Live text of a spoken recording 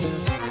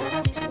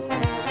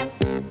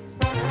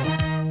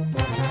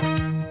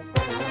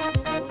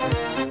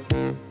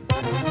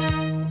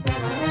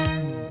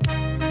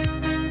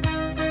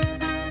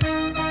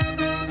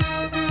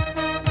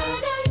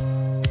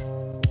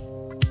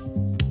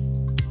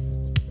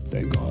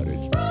Thank God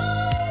it's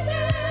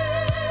Friday.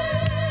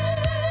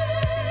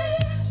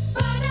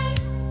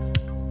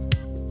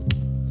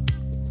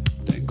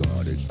 thank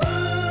God it's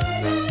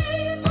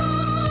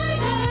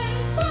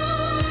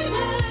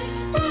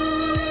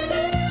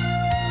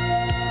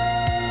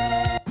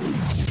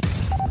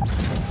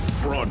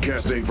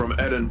Broadcasting from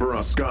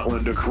Edinburgh,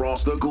 Scotland,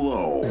 across the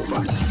globe.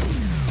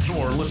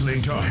 You're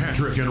listening to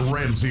Hattrick and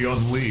Ramsey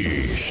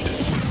Unleashed,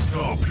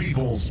 the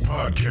People's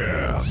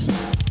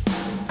Podcast.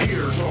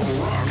 Here to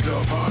rock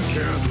the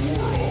podcast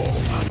world.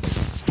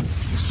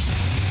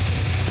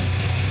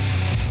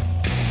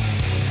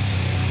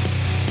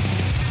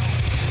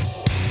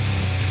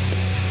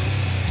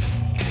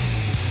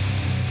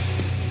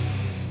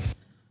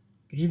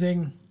 Good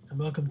evening and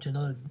welcome to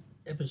another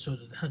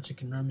episode of the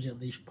Hattrick and Ramsey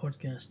Unleashed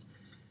podcast.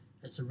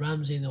 It's a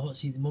Ramsey in the hot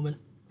seat at the moment.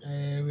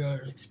 We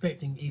are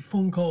expecting a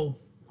phone call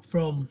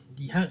from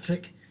the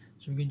Hattrick,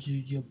 so we're going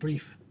to do a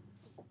brief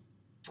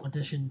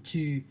addition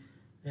to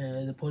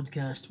the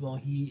podcast while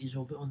he is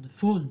over on the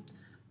phone.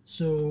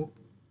 So,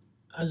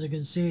 as I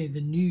can say, the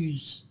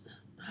news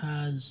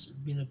has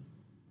been a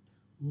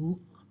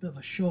bit of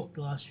a shock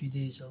the last few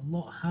days. A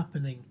lot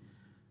happening,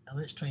 and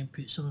let's try and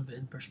put some of it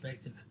in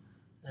perspective.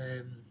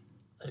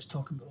 Let's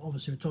talk about,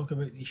 obviously, we'll talk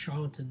about the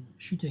Charlton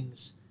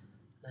shootings.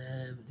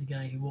 The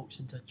guy who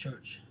walks into a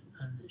church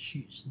and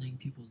shoots 9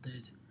 people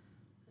dead.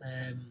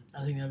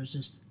 I think that was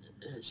just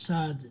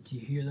sad to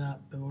hear that,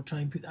 but we'll try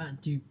and put that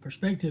into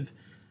perspective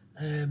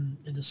and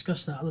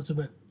discuss that a little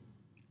bit.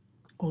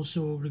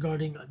 Also,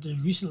 regarding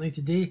just recently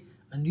today,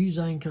 a news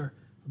anchor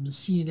from the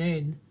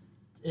CNN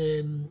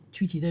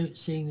tweeted out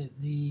saying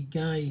that the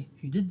guy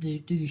who did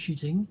do the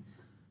shooting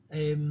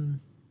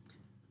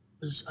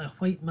was a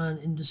white man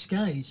in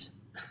disguise.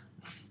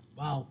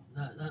 Wow,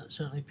 that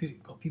certainly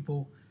got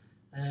people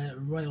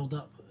riled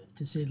up,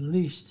 to say the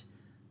least.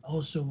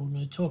 Also, we're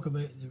going to talk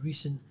about the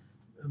recent,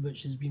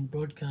 which has been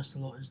broadcast a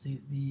lot, is the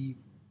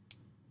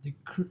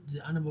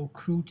animal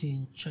cruelty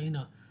in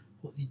China,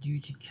 what they do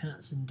to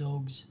cats and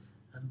dogs,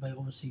 and by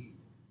obviously,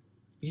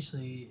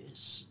 basically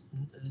it's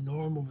the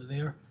norm over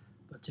there,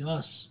 but to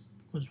us,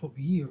 because what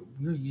we're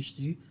used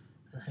to,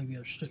 and how we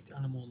have strict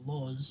animal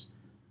laws,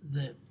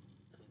 that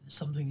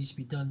something needs to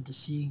be done to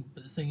seeing.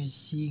 But the thing is,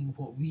 seeing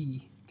what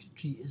we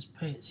treat as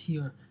pets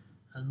here,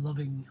 and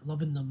loving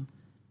them,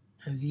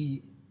 how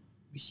we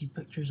see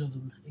pictures of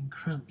them in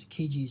cramped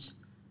cages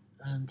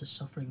and just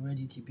suffering,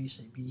 ready to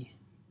basically be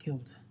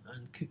killed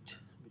and cooked,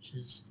 which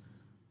is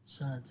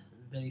sad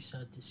and very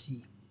sad to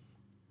see.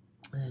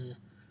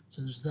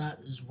 So there's that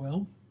as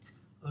well.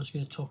 I was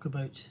going to talk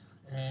about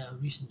a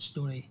recent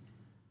story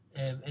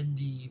in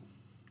the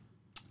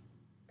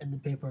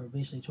paper,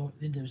 basically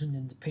it was in the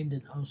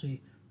Independent, also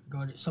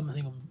regarding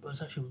something it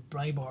was actually on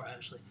Breitbart,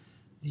 actually,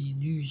 the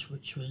news,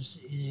 which was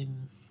a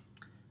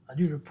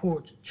new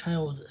report: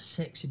 child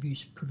sex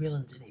abuse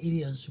prevalent in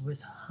areas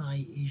with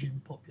high Asian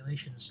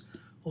populations.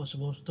 Also,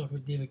 we'll also talk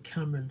about David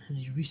Cameron and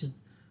his recent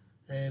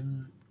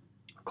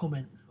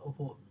comment of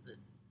what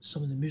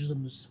some of the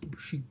Muslims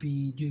should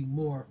be doing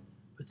more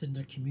within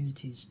their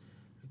communities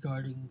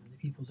regarding the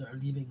people that are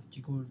leaving to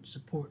go and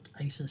support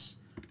ISIS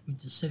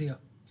into Syria.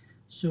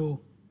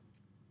 So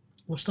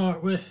we'll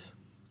start with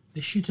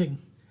the shooting.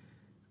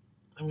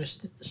 I'm going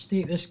to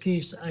state this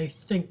case. I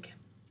think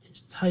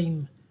it's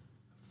time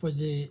for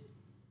the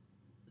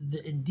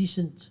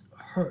indecent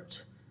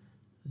hurt,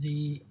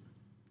 the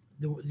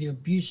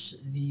abuse,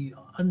 the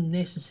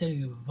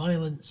unnecessary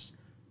violence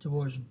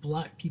towards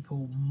black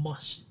people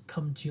must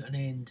come to an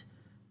end.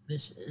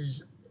 This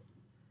is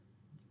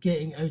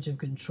getting out of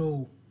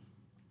control.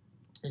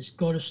 It's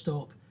got to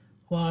stop.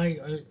 Why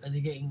are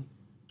they getting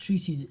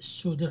treated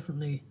so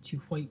differently to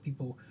white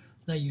people?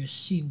 Now you've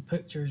seen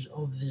pictures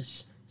of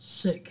this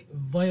sick,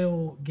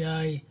 vile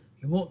guy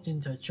who walked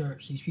into a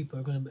church. These people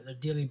are going about their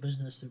daily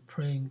business. They're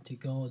praying to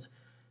God.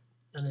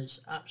 And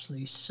it's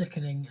absolutely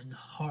sickening and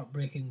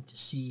heartbreaking to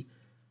see,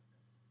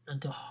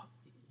 and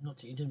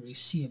you didn't really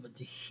see it, but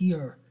to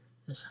hear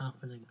this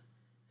happening.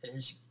 It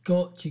has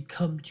got to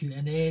come to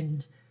an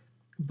end.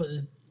 But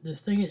the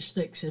thing that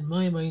sticks in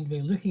my mind by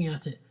looking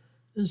at it,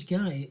 this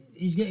guy,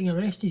 he's getting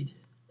arrested,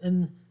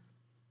 and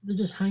they're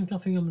just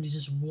handcuffing him, and he's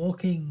just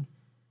walking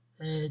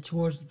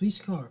towards the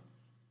police car.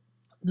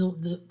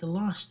 The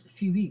last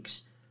few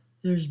weeks,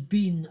 there's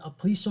been a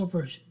police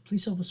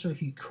officer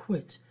who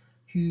quit,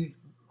 who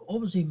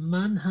obviously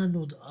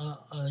manhandled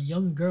a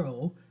young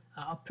girl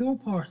at a pool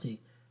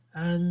party,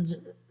 and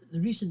the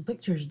recent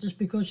pictures, just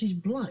because she's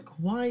black.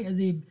 Why are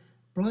they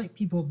black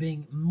people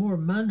being more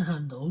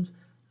manhandled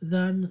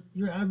than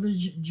your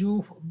average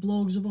Joe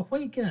blogs of a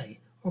white guy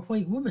or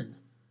white woman?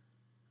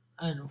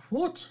 And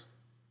what?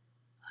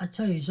 I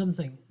tell you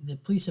something, the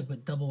police have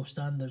got double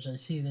standards. I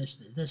say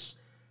this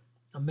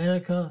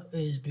America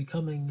is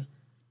becoming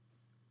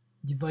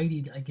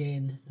divided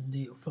again.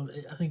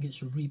 I think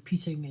it's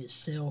repeating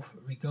itself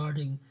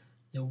regarding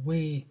the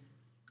way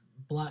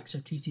blacks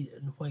are treated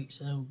and whites.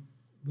 And I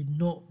would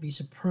not be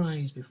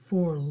surprised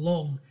before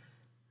long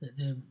that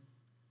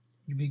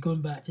you'll be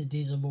going back to the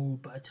days of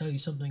old. But I tell you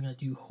something, I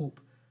do hope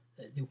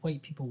that the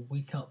white people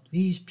wake up.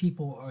 These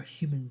people are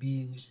human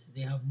beings.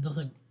 They have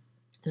nothing.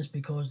 Just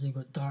because they've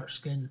got dark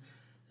skin,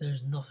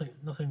 there's nothing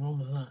wrong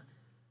with that.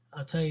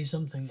 I'll tell you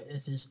something,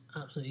 it is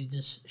absolutely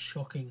just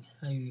shocking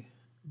how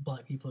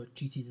black people are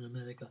treated in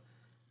America.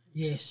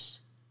 Yes,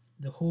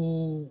 the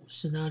whole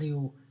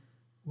scenario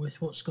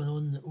with what's gone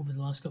on over the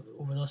last couple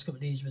of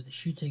days with the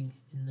shooting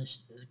in the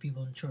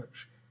people in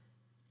church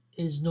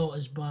is not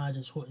as bad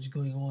as what is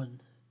going on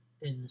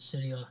in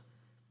Syria,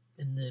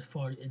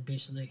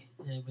 basically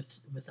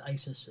with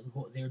ISIS and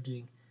what they're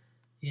doing.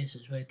 Yes,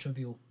 it's very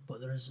trivial, but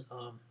there is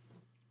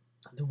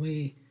the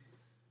way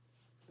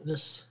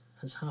this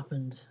has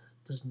happened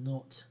does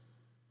not.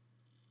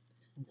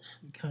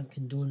 We can't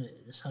condone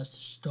it. This has to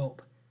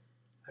stop.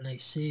 And I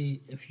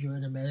say, if you're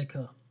in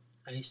America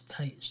and it's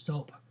tight,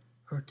 stop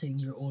hurting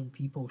your own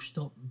people.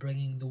 Stop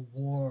bringing the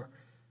war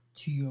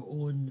to your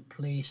own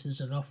place.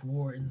 There's enough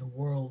war in the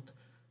world.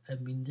 I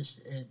mean,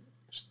 just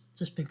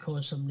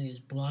because somebody is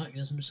black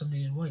doesn't mean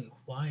somebody is white.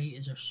 Why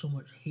is there so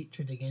much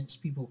hatred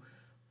against people?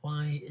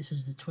 Why? This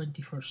is the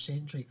 21st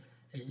century.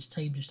 It is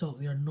time to stop.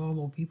 They are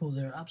normal people.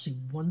 They're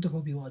absolutely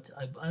wonderful people.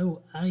 I've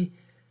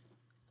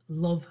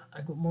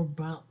got more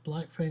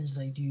black friends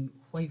than I do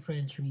white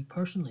friends for me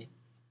personally.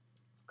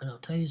 And I'll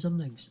tell you some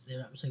things,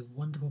 they're absolutely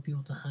wonderful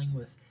people to hang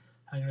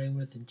around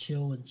with and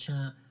chill and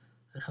chat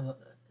and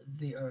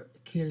they are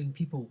caring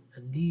people.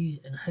 And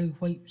how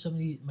white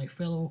my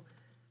fellow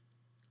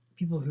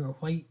people who are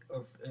white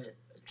or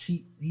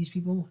treat these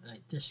people,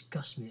 it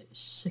disgusts me, it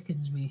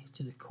sickens me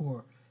to the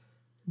core.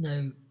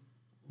 Now,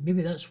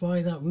 maybe that's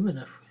why that woman,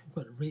 I've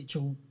got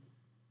Rachel,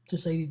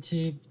 decided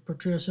to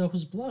portray herself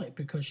as black,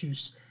 because she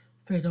was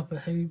fed up at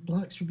how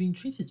blacks were being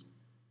treated.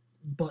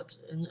 But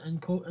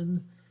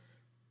and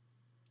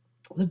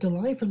lived a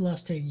lie for the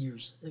last 10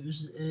 years. It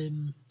was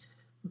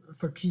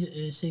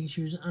saying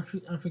she was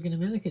African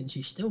American.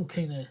 She's still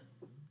kind of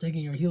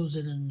digging her heels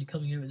in and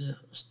coming out with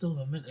still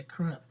a mint of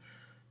crap.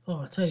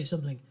 Oh, I'll tell you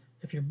something.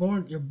 If you're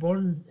born.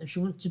 If she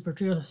wants to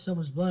portray herself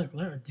as black,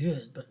 let her do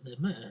it. But the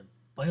amount of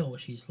bile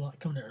she's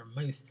coming out of her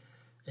mouth,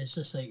 it's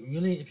just like,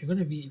 really, if you're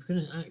going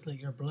to act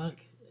like you're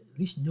black, at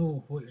least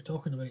know what you're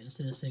talking about,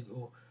 instead of saying,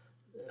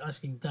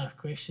 asking daft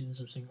questions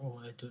of saying,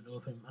 I don't know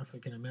if I'm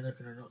African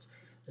American or not.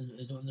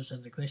 I don't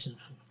understand the question.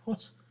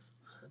 What?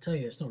 I tell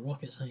you, it's not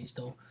rocket science,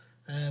 though.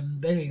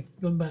 But anyway,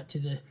 going back to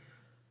the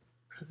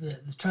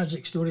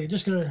tragic story, I'm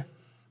just gonna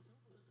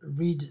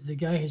read. The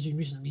guy has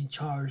recently been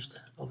charged.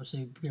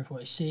 Obviously, be careful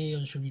what I say.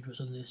 I'll just read what's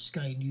on the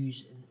Sky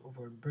News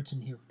over in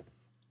Britain here.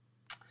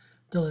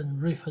 Dylan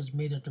Roof has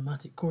made a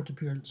dramatic court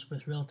appearance,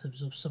 with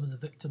relatives of some of the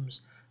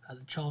victims at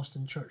the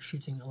Charleston church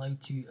shooting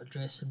allowed to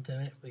address him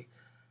directly.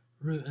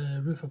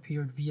 Roof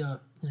appeared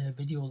via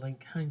video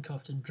link,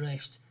 handcuffed and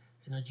dressed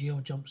in a jail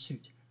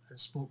jumpsuit, and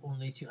spoke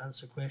only to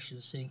answer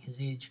questions, saying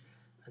his age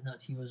and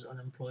that he was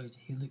unemployed.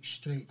 He looked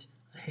straight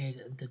ahead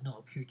and did not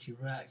appear to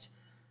react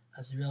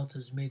as the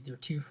relatives made their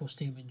tearful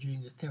statement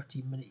during the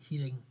 13-minute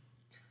hearing.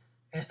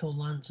 Ethel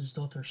Lance's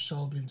daughter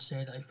sobbed and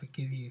said, "I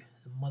forgive you."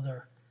 The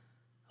mother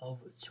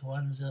of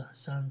Twanza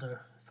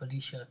Sander,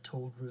 Felicia,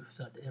 told Roof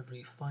that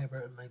every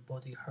fibre in my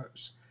body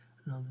hurts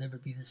and I'll never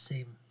be the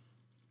same.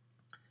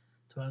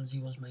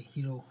 Twanzi was my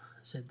hero,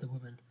 said the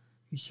woman,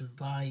 who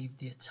survived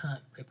the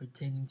attack by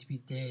pretending to be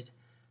dead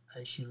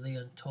as she lay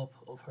on top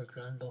of her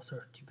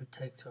granddaughter to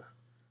protect her.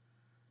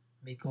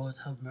 May God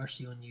have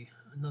mercy on you,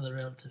 another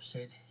relative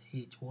said.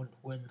 Hate won't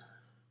win.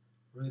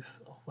 Roof,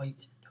 a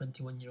white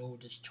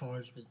 21-year-old, is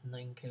charged with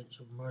 9 counts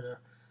of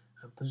murder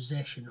and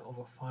possession of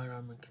a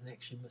firearm in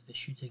connection with the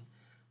shooting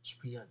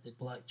spree at the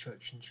Black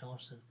Church in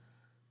Charleston.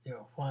 Where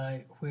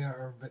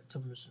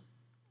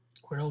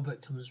all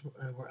victims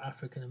were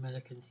African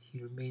American,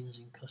 he remains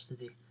in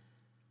custody.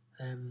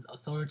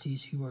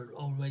 Authorities who were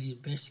already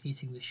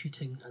investigating the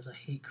shooting as a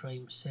hate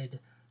crime said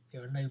they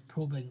are now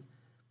probing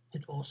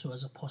it also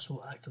as a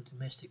possible act of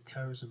domestic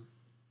terrorism.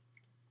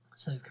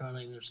 South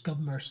Carolina's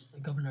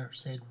governor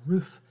said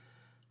Roof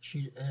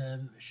should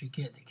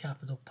get the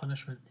capital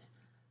punishment.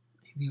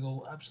 We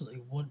will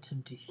absolutely want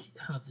him to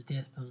have the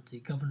death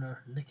penalty.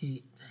 Governor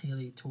Nikki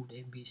Haley told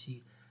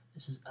NBC,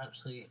 "This is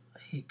absolutely a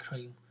hate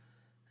crime.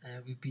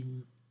 We've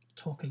been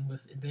talking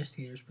with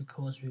investigators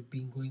because we've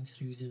been going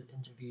through the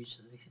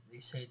interviews. They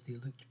said they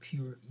looked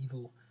pure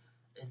evil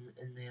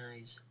in the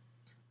eyes."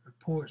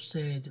 Reports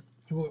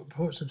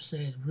have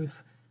said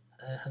Roof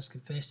has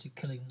confessed to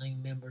killing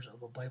 9 members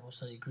of a Bible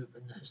study group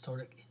in the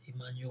historic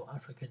Emmanuel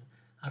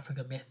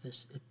Africa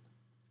Methodist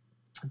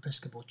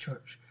Episcopal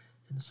Church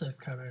in South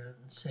Carolina,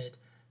 and said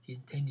he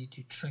intended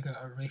to trigger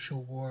a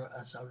racial war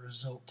as a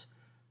result.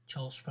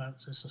 Charles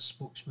Francis, a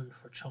spokesman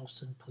for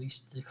Charleston police,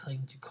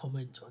 declined to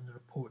comment on the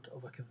report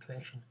of a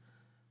confession.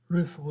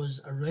 Roof was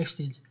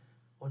arrested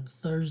on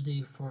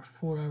Thursday for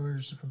 4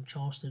 hours from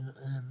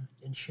Charleston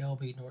in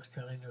Shelby, North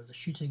Carolina. The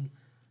shooting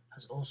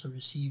has also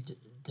received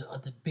a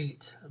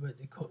debate about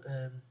the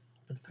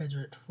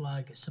Confederate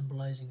flag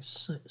symbolizing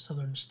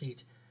Southern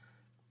state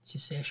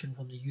secession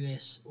from the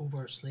U.S.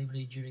 over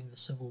slavery during the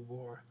Civil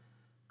War.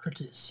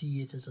 Critics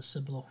see it as a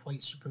symbol of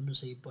white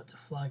supremacy, but the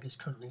flag is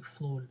currently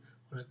flown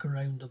on the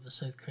ground of the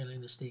South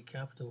Carolina state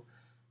capitol.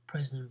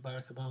 President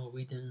Barack Obama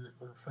weighed in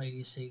on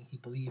Friday, saying he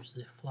believes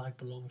the flag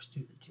belongs to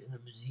in a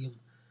museum.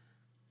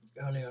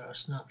 Earlier, a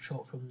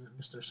snapshot from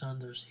Mr.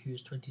 Sanders, who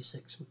is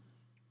 26,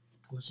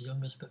 was the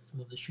youngest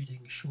victim of the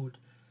shooting, showed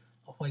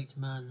a white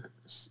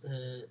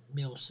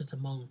male sit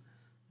among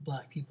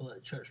black people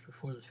at church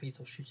before the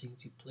fatal shooting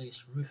took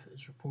place. Ruth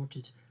is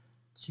reported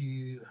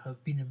to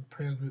have been in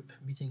prayer group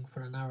meeting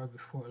for an hour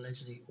before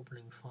allegedly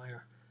opening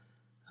fire.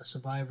 A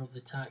survivor of the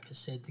attack has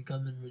said the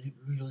gunman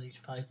reloaded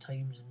 5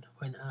 times and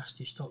when asked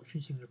to stop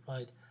shooting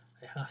replied,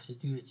 "I have to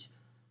do it.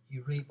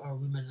 You rape our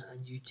women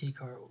and you take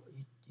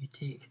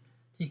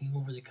taking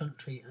over the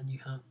country and you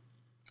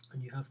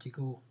have to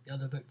go." The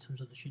other victims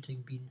of the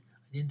shooting been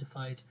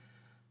identified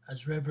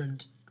as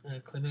Reverend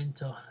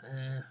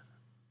Clementa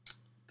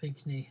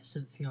Pinckney,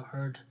 Cynthia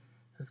Hurd,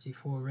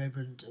 54,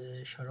 Reverend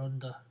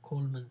Sharonda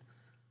Coleman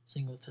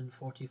Singleton,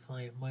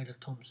 45, Myra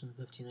Thompson,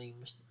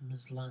 59,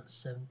 Ms. Lance,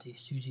 70,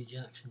 Susie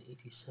Jackson,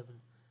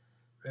 87,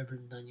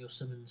 Reverend Daniel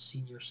Simmons,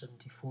 Senior,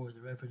 74,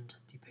 the Reverend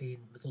DePayne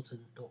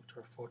Middleton,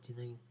 Doctor,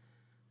 49.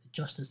 The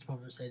Justice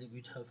Department said it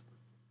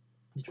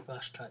would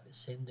fast track the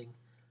sending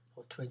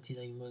of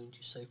 $29 million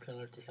to South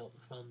Carolina to help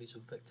the families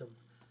of victims.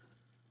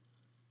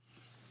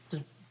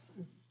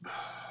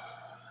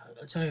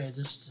 I tell you, it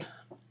just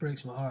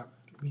breaks my heart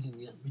reading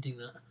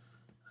that.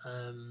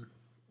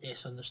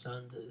 Yes, I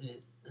understand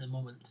that at the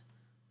moment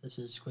this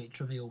is quite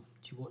trivial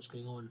to what's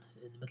going on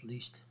in the Middle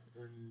East,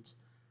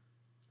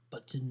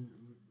 but to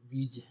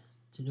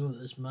know that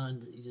this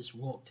man, he just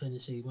walked in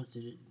and said he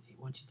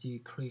wanted to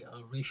create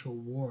a racial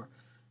war.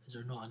 Is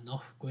there not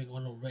enough going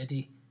on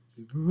already?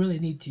 You really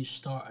need to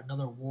start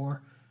another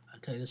war. I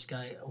tell you, this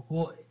guy,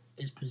 what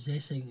is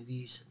possessing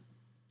these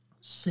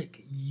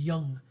sick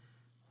young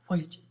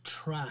white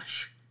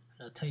trash?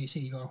 And I tell you,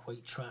 say you are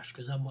white trash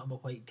because I'm a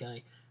white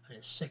guy, and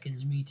it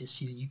sickens me to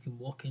see that you can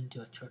walk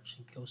into a church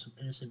and kill some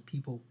innocent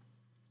people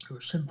who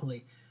are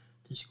simply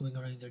just going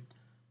around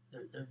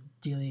their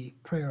daily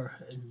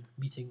prayer and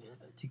meeting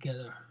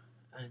together,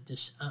 and it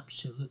just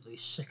absolutely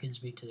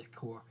sickens me to the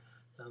core.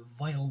 The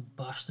vile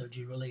bastard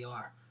you really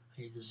are,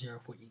 and you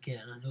deserve what you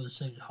get. And I know this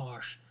sounds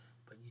harsh,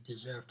 but you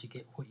deserve to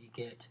get what you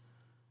get.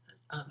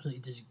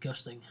 Absolutely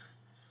disgusting.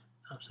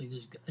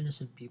 Absolutely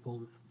innocent people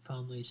and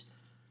families.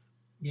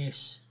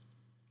 Yes,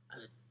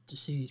 to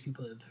see these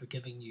people that have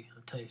forgiven you,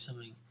 I'll tell you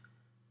something.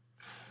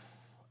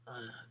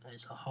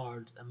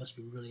 It must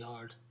be really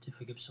hard to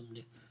forgive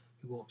somebody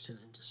who walks in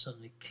and just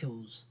suddenly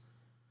kills,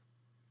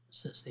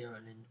 sits there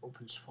and then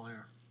opens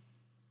fire.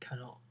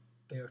 Cannot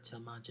bear to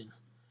imagine.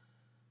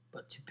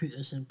 But to put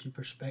this into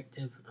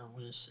perspective, I'm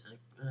going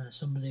to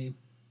somebody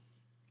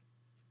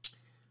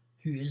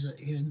who is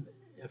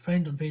a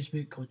friend on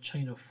Facebook called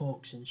China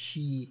Fox, and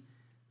she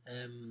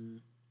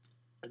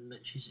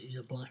admits she's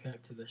a black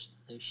activist.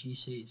 Now she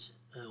says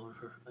on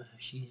her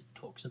she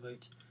talks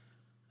about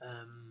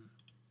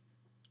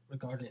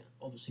regarding,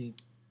 obviously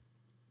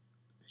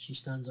she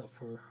stands up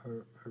for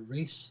her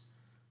race,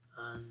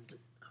 and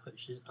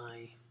which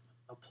I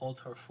applaud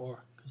her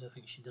for, because I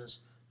think she does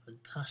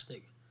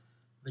fantastic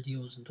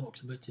videos and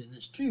talks about it, and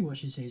it's true what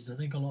she says. I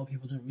think a lot of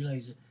people don't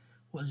realise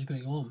what is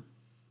going on,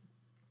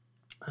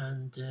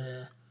 and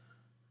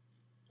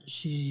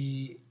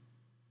she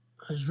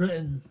has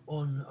written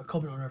on a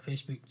comment on her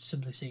Facebook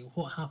simply saying,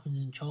 "What happened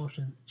in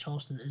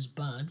Charleston is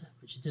bad,"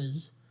 which it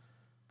is,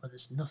 but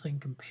it's nothing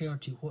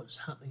compared to what's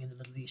happening in the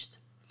Middle East.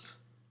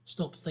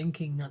 Stop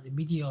thinking that the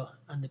media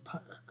and the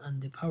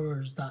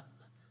powers that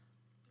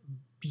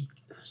be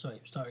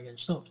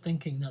Stop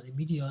thinking that the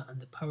media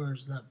and the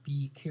powers that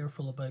be care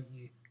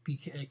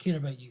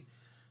about you.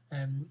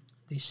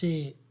 They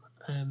say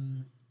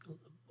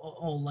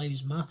all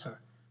lives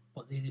matter,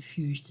 but they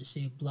refuse to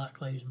say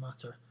Black Lives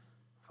Matter.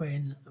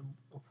 When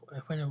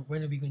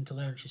are we going to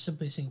learn? She's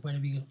simply saying, when are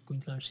we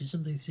going to learn? She's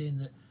simply saying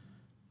that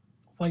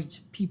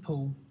white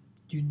people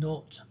do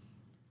not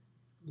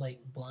like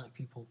black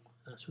people.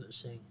 That's what it's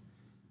saying.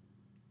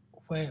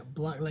 Where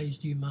black lives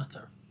do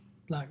matter.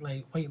 White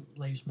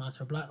lives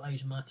matter, black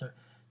lives matter,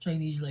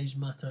 Chinese lives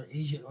matter,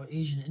 Asian,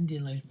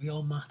 Indian lives, we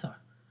all matter.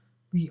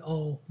 We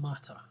all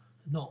matter.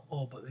 Not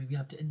all, but we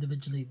have to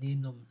individually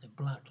name them, that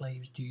black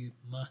lives do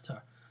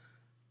matter.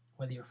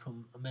 Whether you're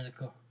from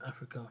America,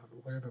 Africa, or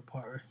whatever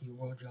part of your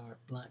world you are,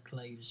 black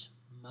lives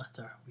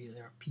matter. We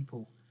are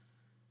people.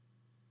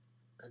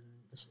 And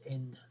this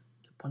end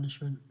the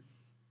punishment,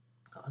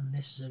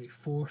 unnecessary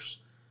force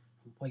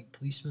from white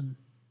policemen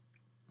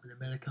in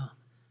America,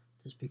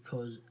 just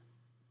because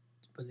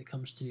when it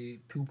comes to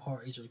pool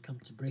parties or it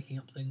comes to breaking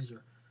up things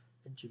or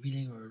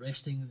intervening or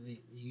arresting,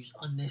 they use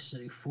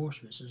unnecessary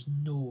force, which there's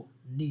no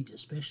need,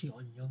 especially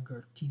on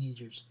younger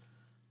teenagers.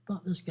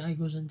 But this guy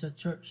goes into a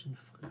church and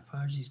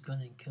fires his gun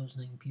and kills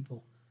 9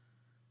 people,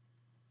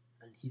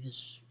 and he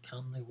just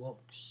calmly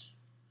walks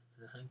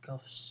in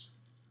handcuffs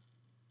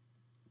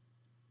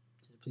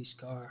to the police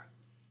car.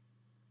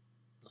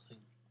 Nothing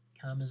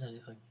calm as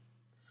anything.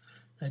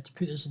 Now, to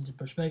put this into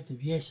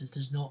perspective, yes, it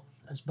is not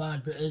as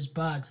bad, but it is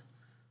bad.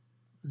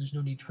 And there's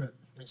no need for it.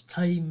 It's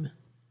time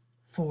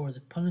for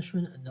the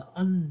punishment and the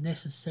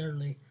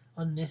unnecessary,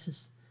 you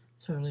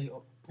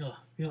know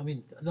what I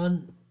mean,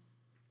 the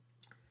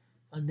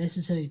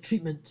unnecessary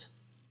treatment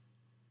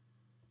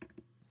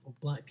of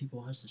black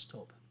people has to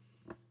stop.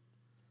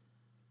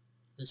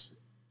 This,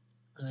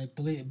 and I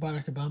believe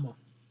Barack Obama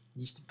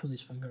needs to pull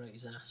his finger out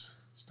his ass,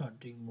 start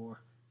doing more.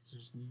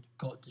 This has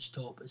got to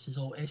stop. This has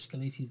all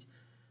escalated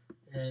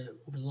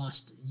over the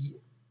last year,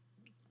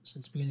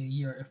 since the beginning of the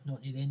year, if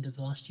not near the end of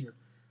last year.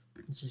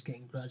 It's just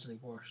getting gradually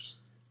worse.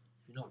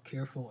 If you're not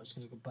careful, it's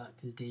going to go back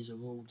to the days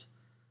of old.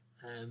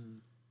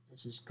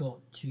 This has got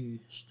to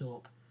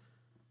stop.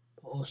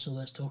 But also,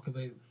 let's talk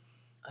about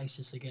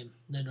ISIS again.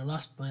 Now, my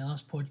last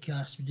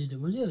podcast we did, it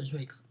was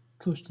very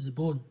close to the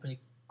bone, very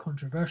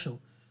controversial.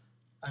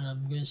 And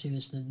I'm going to say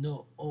this, that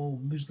not all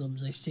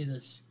Muslims, I say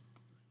this,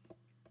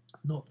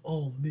 not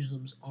all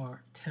Muslims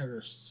are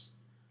terrorists.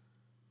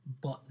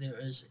 But there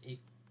is a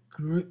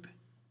group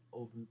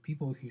of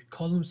people who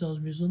call themselves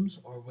Muslims,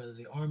 or whether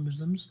they are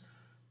Muslims,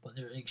 but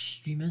they're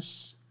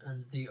extremists,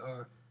 and they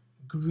are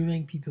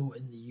grooming people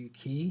in the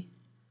UK,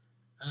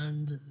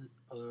 and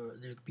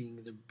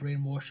they're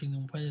brainwashing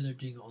them, whether they're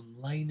doing it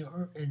online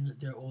or in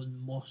their own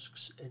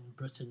mosques in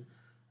Britain,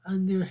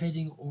 and they're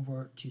heading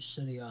over to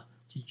Syria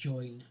to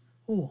join.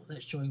 Oh,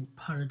 let's join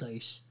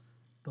paradise,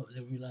 but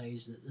they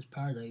realise that this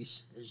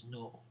paradise is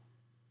not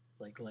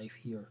like life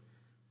here.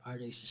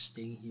 Paradise is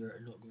staying here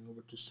and not going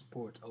over to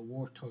support a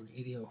war-torn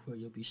area where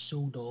you'll be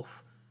sold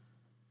off.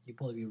 You'll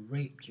probably be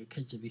raped. Your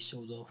kids will be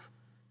sold off.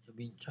 You'll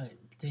be trying to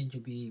pretend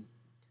you'll be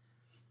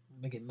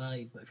get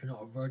married, but if you're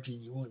not a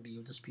virgin, you won't be.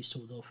 You'll just be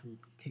sold off and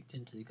kicked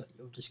into the gut.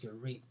 You'll just get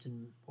raped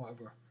and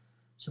whatever.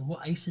 So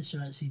what ISIS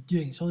are actually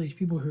doing? So all these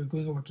people who are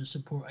going over to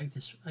support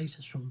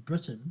ISIS from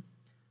Britain,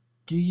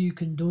 do you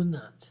condone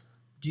that?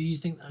 Do you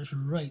think that's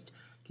right?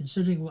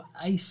 Considering what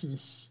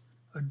ISIS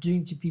are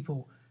doing to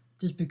people,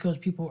 just because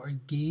people are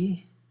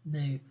gay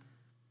now,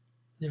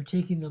 they're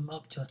taking them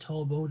up to a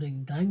tall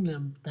building,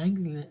 dangling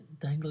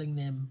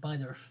them by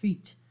their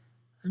feet,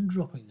 and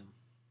dropping them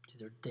to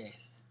their death.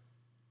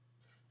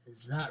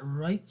 Is that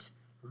right?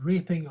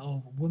 Raping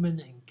of women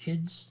and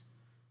kids,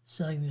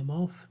 selling them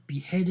off,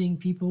 beheading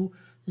people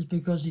just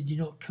because they do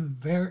not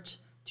convert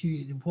to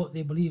what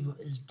they believe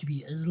is to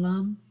be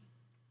Islam?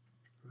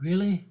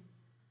 Really?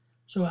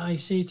 So I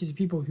say to the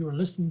people who are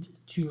listening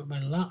to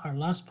our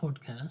last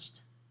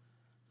podcast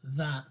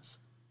that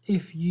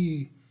if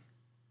you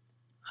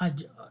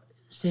had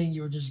saying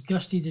you were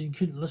disgusted and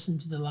couldn't listen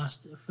to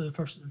for the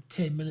first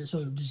 10 minutes, or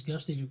you were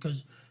disgusted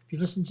because if you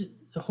listened to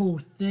the whole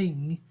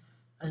thing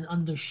and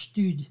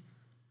understood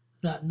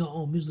that not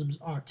all Muslims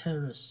are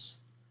terrorists,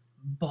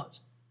 but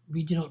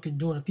we do not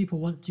condone. If people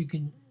want to go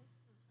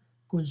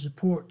and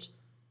support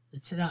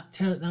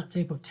that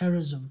type of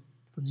terrorism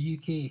from the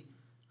UK,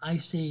 I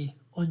say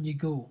on you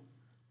go,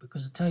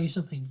 because I tell you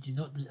something,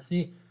 if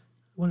they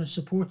want to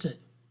support it,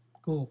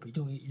 go, but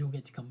you don't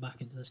get to come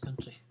back into this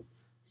country.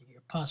 You get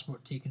your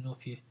passport taken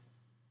off you.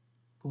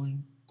 Go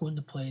on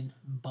the plane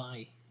and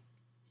buy.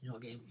 You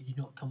do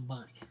not come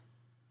back.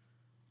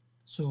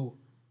 So,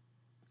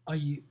 are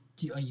you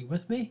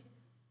with me?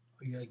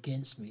 Or are you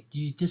against me? Do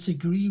you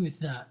disagree with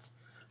that?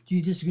 Do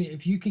you disagree?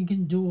 If you can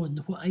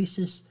condone what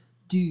ISIS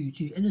do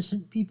to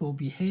innocent people,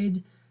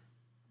 behead,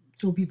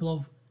 throw people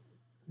off,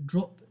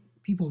 drop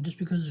people just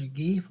because they're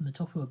gay from the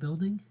top of a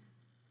building,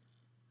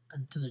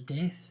 and to their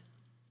death,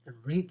 and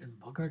rape and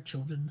bugger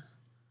children,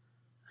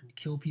 and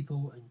kill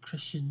people and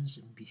Christians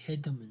and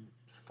behead them in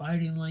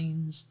firing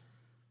lines.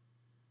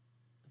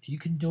 If you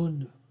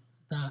condone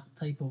that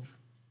type of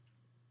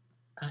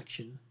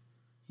action,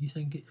 you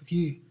think if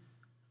you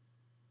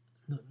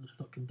not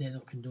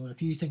condone,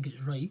 if you think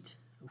it's right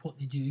of what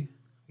they do, I'm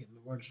getting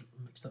my words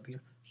mixed up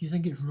here. If you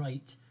think it's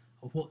right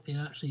of what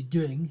they're actually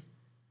doing,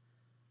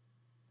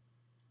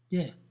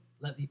 yeah,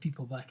 let the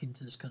people back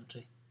into this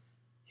country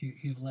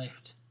who've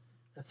left.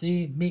 If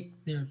they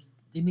make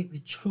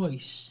the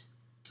choice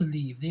to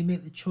leave, they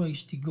make the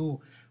choice to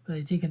go, but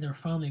they're taking their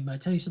family. But I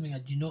tell you something, I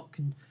do not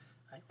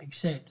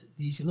accept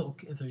these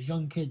if there's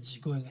young kids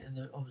going, and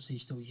they're obviously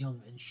still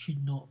young and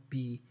should not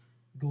be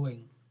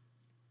going,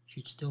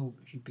 should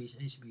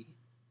basically be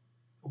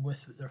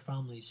with their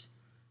families.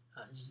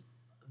 It's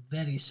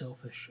very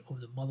selfish of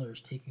the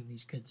mothers taking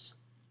these kids.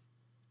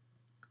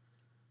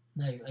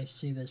 Now,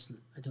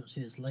 I don't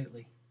say this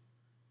lightly,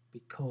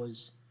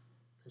 because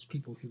there's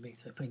people who may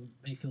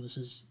feel this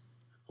is,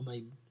 am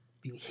I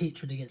being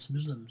hatred against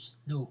Muslims?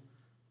 No.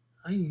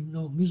 I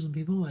know Muslim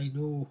people, I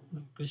know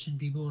Christian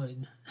people,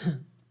 and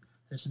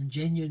there's some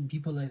genuine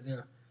people out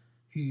there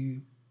who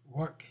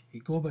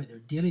go about their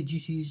daily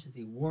duties,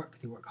 they work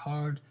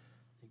hard,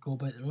 they go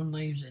about their own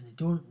lives, and they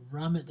don't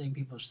ram it down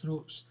people's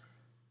throats,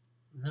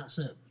 and that's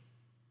it.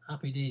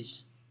 Happy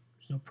days.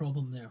 There's no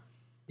problem there.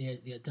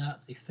 They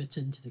adapt, they fit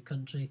into the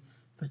country,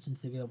 fit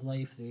into the way of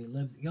life, they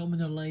get on with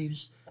their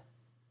lives,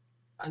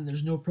 and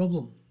there's no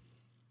problem.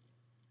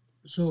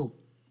 So,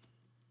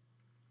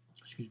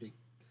 excuse me,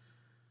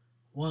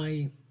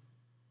 why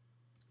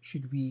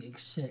should we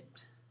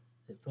accept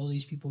that for all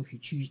these people who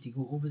choose to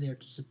go over there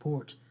to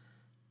support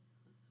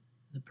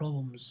the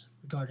problems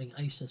regarding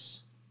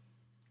ISIS.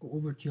 Go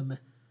over to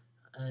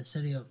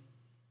Syria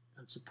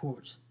and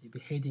support the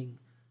beheading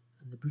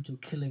and the brutal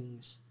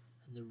killings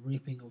and the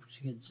raping of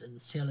kids and the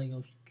selling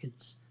of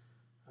kids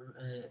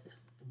and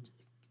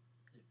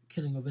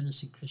killing of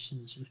innocent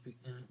Christians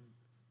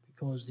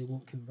because they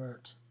won't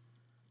convert.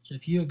 So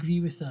if you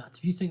agree with that,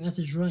 if you think that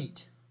is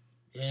right,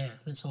 yeah,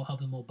 let's all have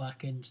them all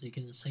back in so they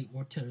can incite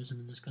more terrorism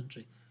in this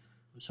country.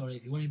 I'm sorry,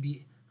 if you want to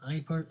be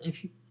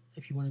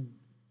if you want to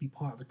be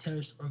part of a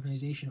terrorist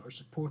organisation or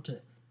support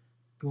it,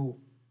 go.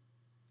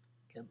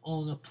 Get them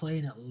all on a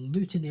plane at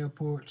Luton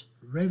Airport,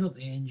 rev up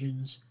the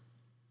engines,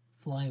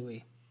 fly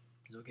away.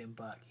 You don't get them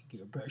back. Get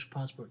your British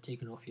passport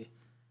taken off you.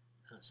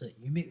 That's it.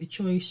 You make the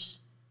choice,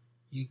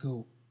 you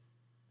go.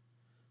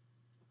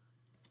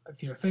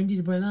 If you're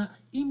offended by that,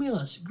 email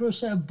us, grow a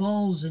set of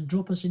balls, and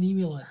drop us an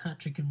email at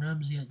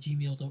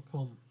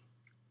hattrickandramsey@gmail.com.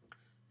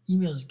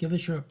 Email us, give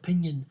us your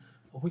opinion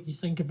of what you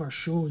think of our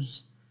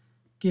shows.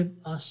 Give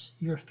us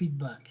your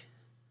feedback.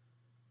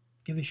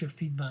 Give us your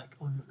feedback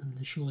on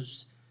the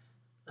shows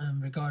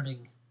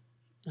regarding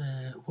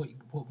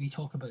what we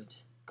talk about.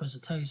 Because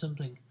I'll tell you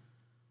something,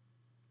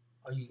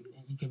 or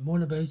you can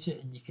moan about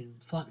it and you can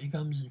flap your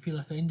gums and feel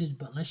offended,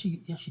 but unless you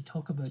actually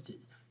talk about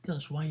it, tell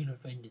us why you're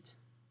offended.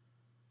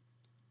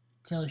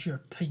 Tell us your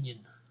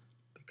opinion,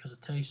 because I'll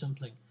tell you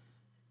something,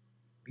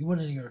 we want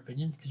to know your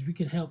opinion because we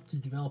can help to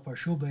develop our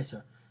show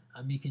better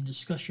and we can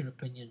discuss your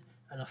opinion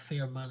in a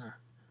fair manner.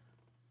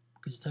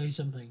 Because I'll tell you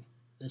something,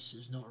 this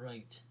is not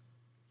right.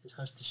 This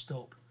has to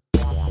stop.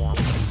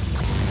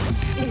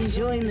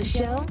 Enjoying the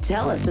show?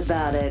 Tell us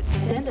about it.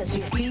 Send us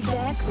your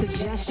feedback,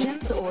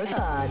 suggestions, or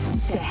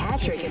thoughts to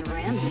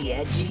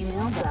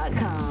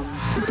hattrickandramsey@gmail.com.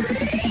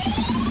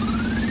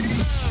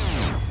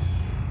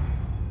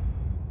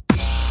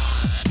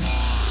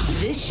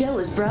 This show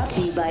is brought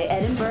to you by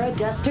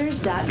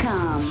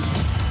EdinburghDusters.com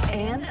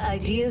and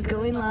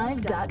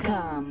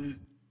IdeasGoingLive.com.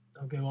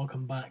 Okay,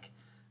 welcome back.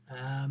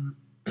 I'm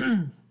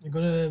going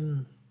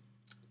to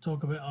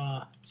talk about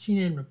a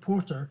CNN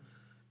reporter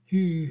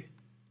who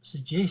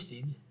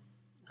suggested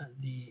that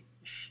the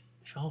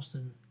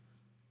Charleston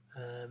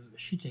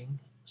shooting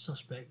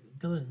suspect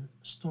Dylan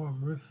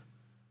Storm Roof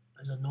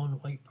as a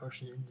non-white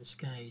person in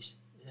disguise.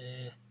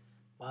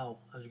 Wow,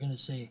 I was going to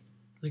say,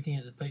 looking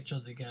at the picture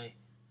of the guy,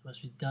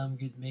 must be damn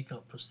good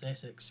makeup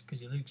prosthetics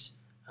because he looks,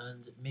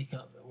 and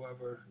makeup or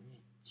whatever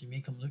to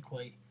make him look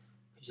white,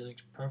 because he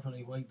looks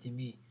perfectly white to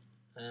me.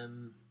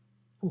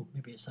 Oh,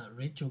 maybe it's that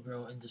Rachel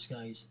girl in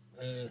disguise.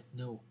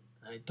 No,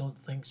 I don't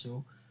think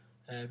so.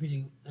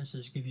 Reading this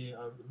is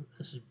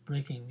this is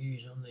breaking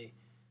news only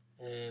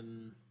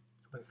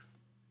about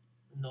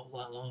not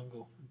that long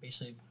ago.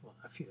 Basically,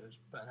 it was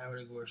about an hour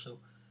ago or so.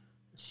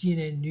 The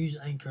CNN news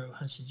anchor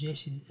has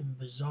suggested in a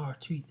bizarre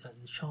tweet that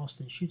the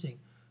Charleston shooting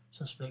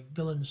suspect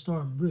Dylan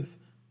Storm Roof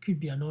could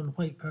be a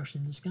non-white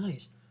person in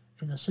disguise.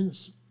 In a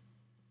since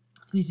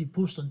deleted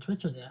post on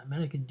Twitter, the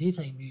American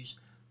daytime news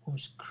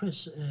host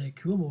Chris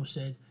Cuomo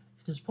said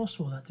it is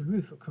possible that the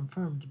Roof,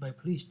 confirmed by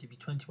police to be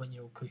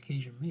 21-year-old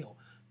Caucasian male,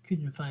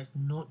 could in fact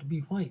not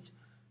be white.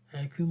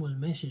 Cuomo's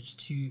message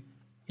to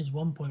his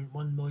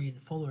 1.1 million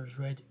followers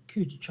read,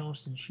 "Could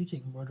Charleston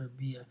shooting murder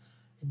be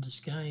in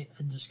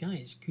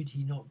disguise? Could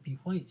he not be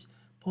white?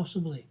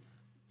 Possibly.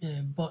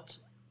 But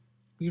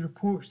we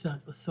report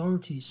that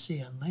authorities say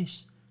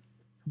unless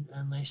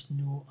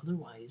known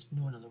otherwise,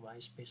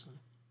 basically."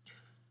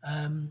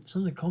 Some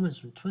of the comments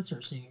from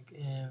Twitter saying,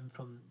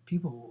 from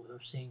people are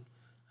saying,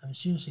 "I'm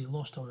seriously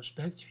lost all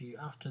respect for you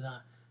after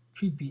that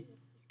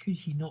could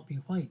he not be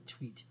white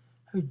tweet.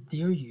 How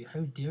dare you?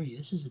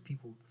 This is the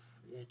people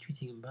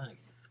tweeting him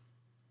back.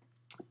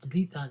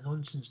 Delete that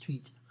nonsense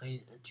tweet.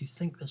 To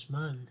think this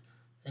man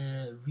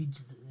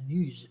reads the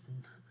news,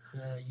 and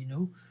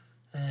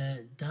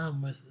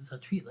damn, with a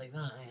tweet like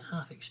that, I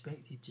half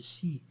expected to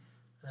see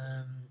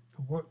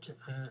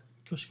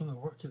Chris Cuomo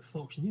worked at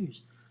Fox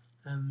News.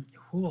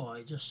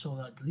 I just saw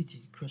that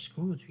deleted Chris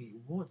Cuomo tweet.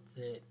 What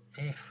the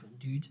F,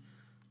 dude?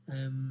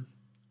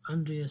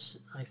 Andreas,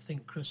 I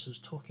think Chris was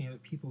talking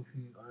about people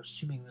who are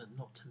assuming that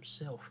not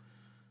himself.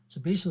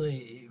 So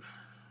basically,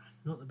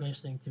 not the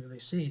best thing to really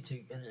say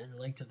in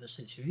light of the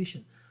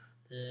situation,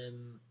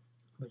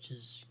 which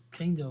is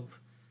kind of,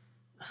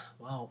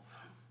 wow,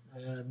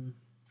 a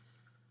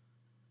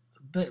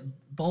bit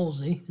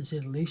ballsy to say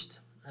the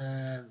least,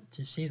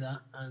 to say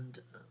that,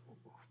 and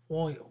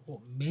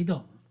what made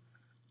him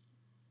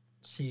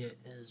say it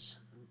is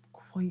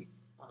quite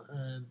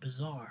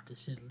bizarre to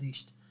say the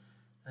least.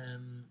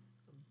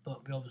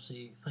 But we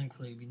obviously,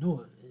 thankfully, we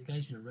know it. The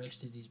guy's been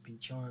arrested, he's been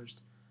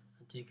charged,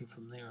 and taken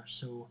from there.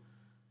 So,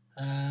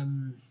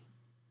 let's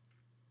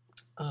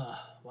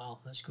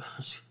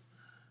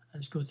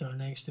go to our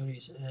next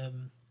stories.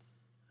 I'm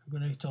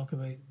going to talk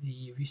about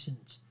the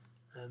recent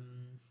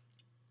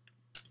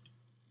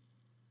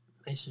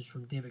message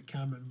from David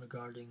Cameron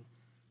regarding.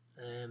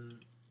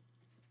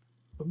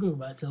 We'll go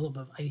back to a little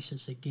bit of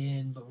ISIS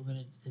again, but we're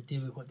going to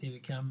deal with what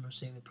David Cameron was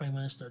saying. The Prime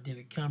Minister,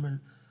 David Cameron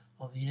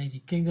of the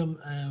United Kingdom,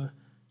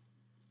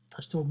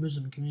 has told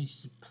Muslim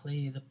communities to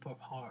play the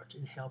part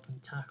in helping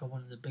tackle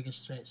one of the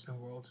biggest threats the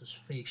world has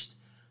faced.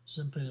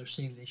 Simply, they're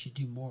saying they should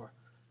do more.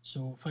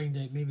 So find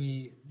out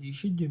maybe they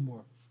should do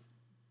more.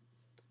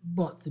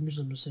 But the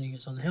Muslims are saying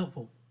it's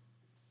unhelpful.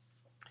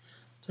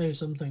 Tell you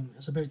something,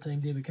 it's about time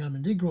David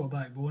Cameron did grow a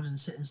backbone and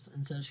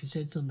actually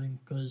said something,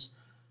 because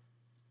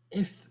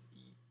if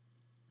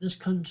this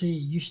country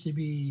used to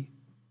be,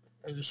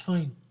 it was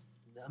fine.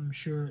 I'm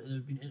sure there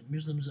have been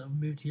Muslims that have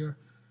moved here,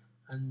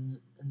 and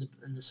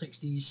in the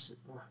 60s,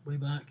 way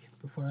back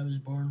before I was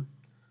born,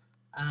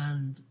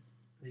 and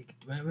they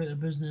went about their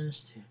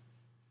business.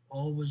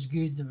 All was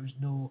good. There was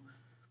no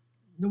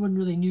one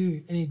really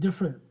knew any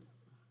different,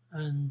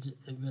 and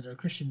we had our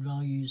Christian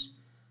values.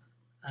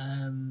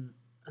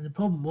 And the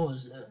problem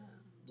was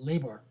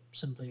Labour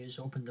simply just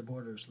opened the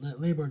borders.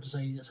 Labour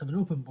decided let's have an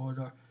open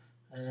border,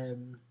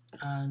 and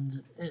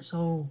it's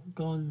all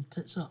gone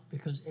tits up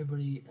because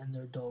everybody and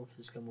their dog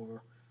has come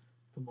over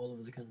from all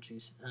over the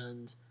countries,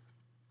 and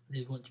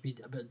they want to be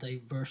about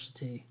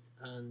diversity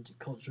and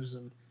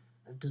culturalism,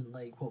 and didn't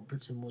like what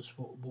Britain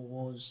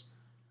was,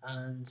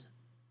 and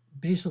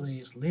basically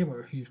it's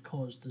Labour who's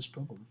caused this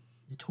problem.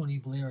 The Tony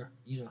Blair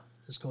era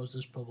has caused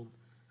this problem.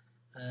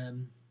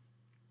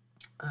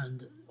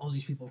 And all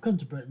these people have come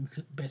to Britain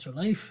for a better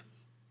life,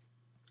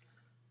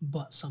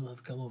 but some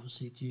have come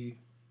obviously to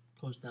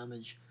cause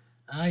damage.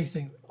 I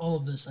think all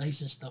of this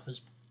ISIS stuff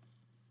is,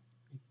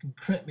 you can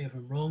correct me if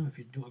I'm wrong, if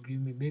you don't agree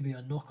with me, maybe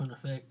a knock-on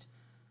effect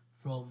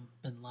from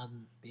Bin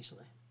Laden,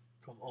 basically,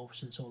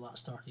 since all that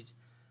started.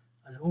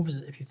 And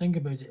if you think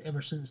about it,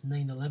 ever since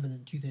 9/11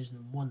 in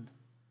 2001,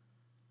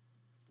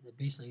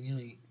 basically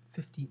nearly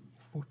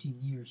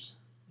 14 years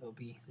it'll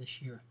be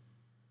this year.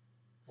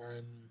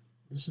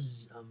 This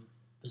is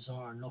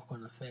bizarre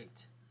knock-on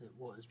effect at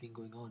what has been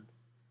going on.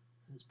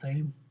 It's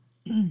time.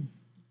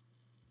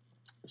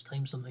 It's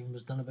time something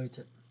was done about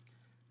it.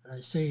 And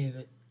I say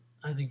that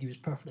I think he was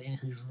perfectly in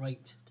his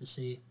right to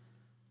say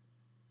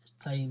it's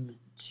time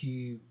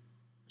to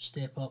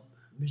step up.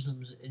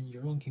 Muslims in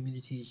your own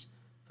communities,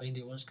 find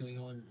out what's going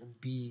on, and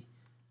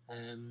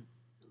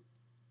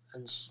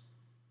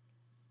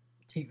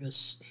take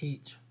this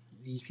hate,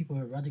 these people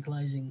who are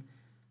radicalising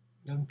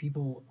young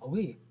people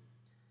away,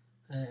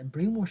 and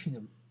brainwashing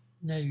them.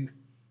 Now,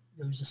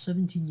 there was a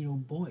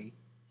 17-year-old boy,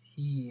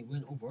 he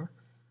went over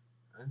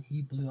and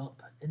he blew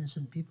up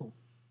innocent people,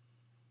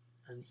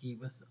 and he,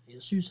 with a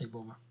suicide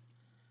bomber,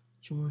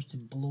 chose to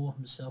blow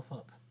himself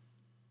up.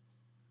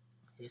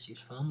 Yes, his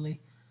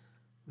family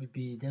would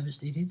be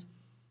devastated.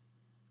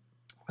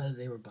 Whether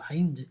they were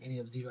behind any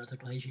of the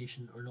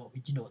radicalisation or not, we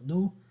do not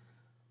know,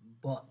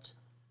 but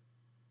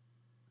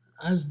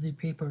as the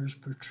papers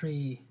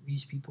portray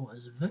these people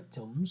as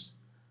victims,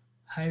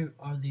 how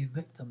are they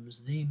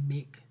victims? They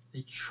make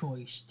the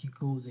choice to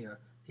go there.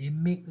 They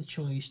make the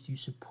choice to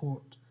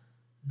support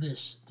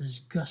this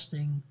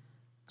disgusting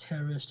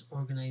terrorist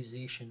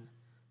organisation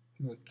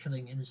who are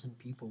killing innocent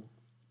people.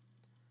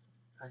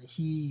 And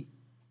he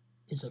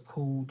is a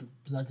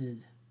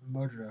cold-blooded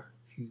murderer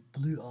who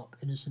blew up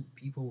innocent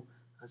people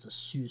as a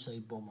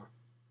suicide bomber.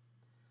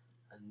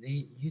 And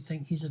you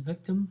think he's a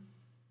victim?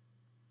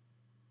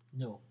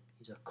 No,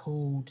 he's a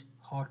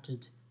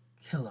cold-hearted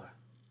killer,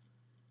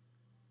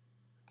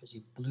 because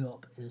he blew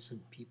up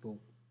innocent people.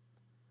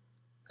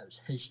 That was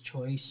his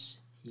choice.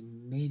 He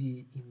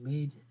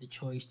made the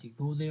choice to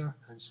go there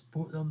and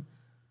support them.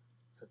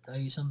 So I'll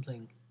tell you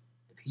something,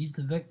 if he's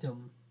the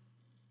victim,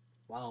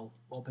 wow,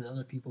 what about the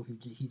other people who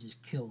he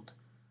just killed?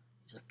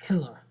 He's a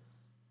killer.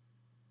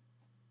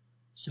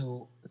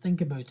 So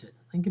think about it.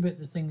 Think about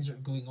the things that are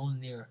going on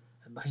there,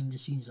 and behind the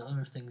scenes the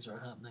other things that are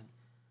happening.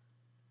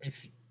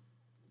 If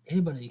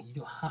anybody, you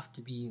don't have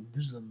to be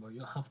Muslim, or you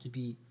don't have to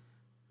be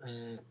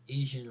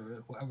Asian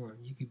or whatever.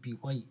 You could be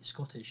white,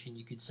 Scottish, and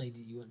you could decide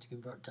that you want to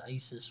convert to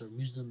ISIS or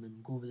Muslim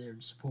and go over there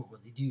and support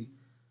what they do,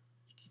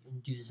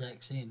 and do the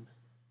exact same.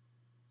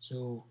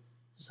 So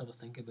just have a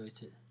think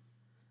about it.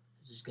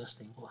 It's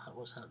disgusting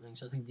what's happening.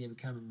 So I think David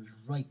Cameron was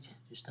right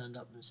to stand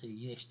up and say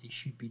yes, they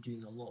should be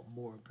doing a lot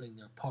more and playing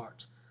their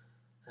part.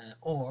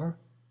 Or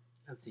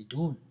if they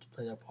don't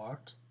play their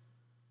part,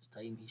 it's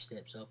time he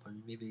steps up,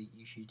 and maybe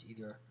you should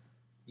either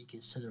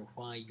reconsider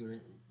why you're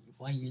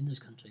in this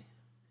country.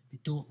 If you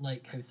don't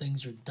like how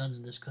things are done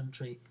in this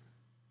country,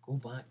 go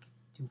back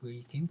to where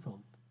you came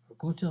from, or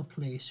go to a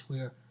place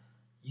where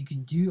you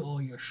can do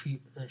all your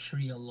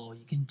Sharia law,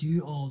 you can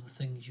do all the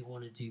things you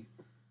want to do.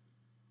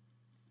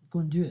 Go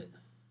and do it,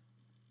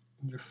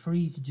 and you're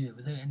free to do it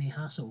without any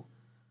hassle,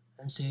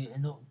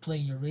 and not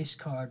playing your race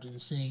card and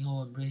saying,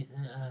 "Oh,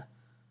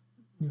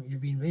 you're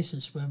being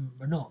racist," when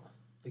we're not,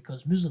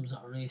 because Muslim's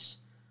not a race;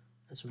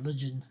 it's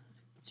religion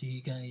to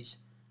you guys,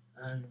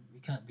 and we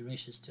can't be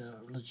racist to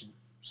a religion.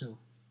 So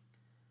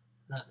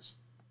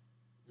that's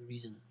the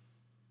reason.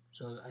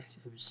 So I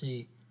would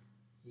say,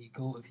 you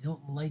go, if you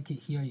don't like it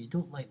here, you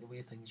don't like the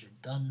way things are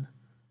done,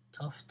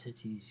 tough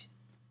titties,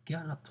 get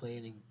on a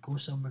plane and go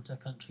somewhere to a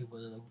country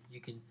where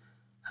you can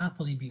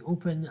happily be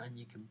open, and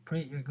you can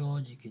pray to your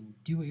God, you can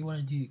do what you want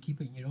to do,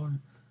 keep it in your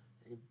own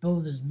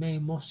build as many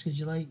mosques as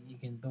you like. You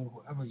can build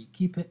whatever. You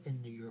keep it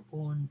in your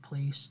own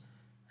place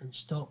and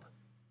stop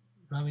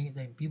ramming it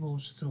down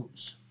people's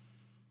throats.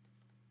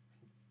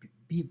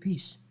 Be at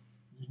peace.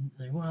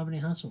 They won't have any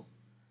hassle.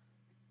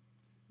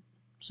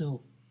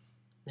 So,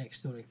 next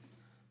story.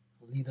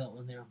 I'll leave that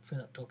one there. I'm fed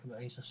up talking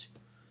about ISIS.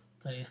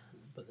 Tell you,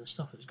 but the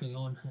stuff that's going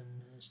on,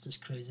 and it's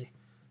just crazy.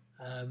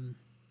 We're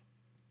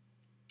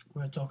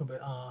going to talk about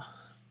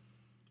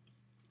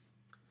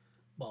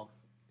well,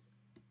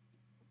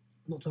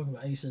 not talking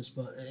about ISIS,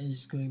 but it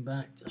is going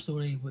back to a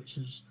story which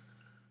has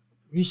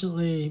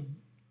recently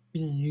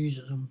been in the news.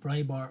 It's on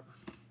Breitbart.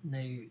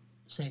 Now,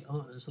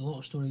 there's a lot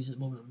of stories at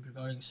the moment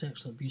regarding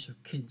sexual abuse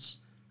of kids,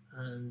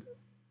 and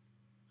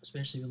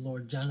especially with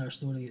Lord Janner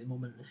story at the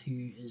moment,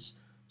 who is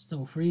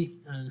still free,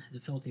 and the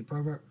filthy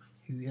pervert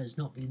who has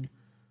not been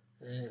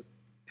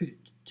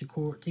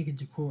taken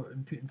to court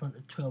and put in front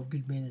of 12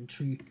 good men and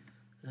true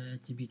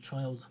to be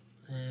trialled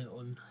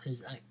on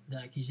the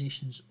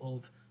accusations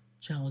of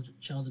child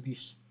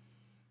abuse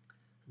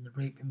and the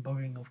rape and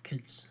bugging of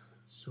kids.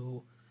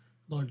 So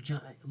Lord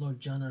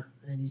Janner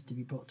needs to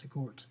be brought to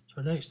court. So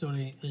our next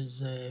story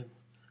is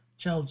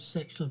child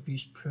sexual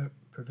abuse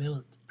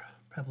prevalent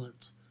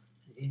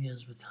in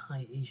areas with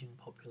high Asian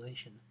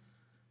population.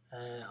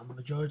 A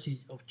majority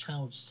of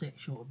child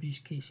sexual abuse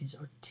cases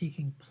are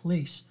taking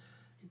place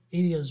in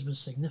areas with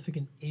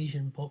significant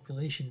Asian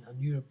population. A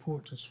new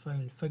report has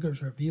found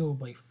figures revealed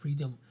by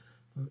Freedom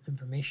of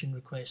Information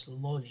requests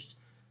lodged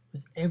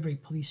with every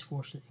police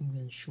force in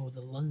England show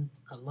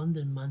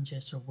London,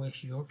 Manchester,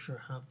 West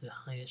Yorkshire have the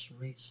highest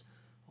rates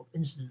of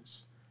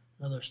incidents.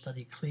 Another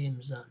study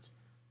claims that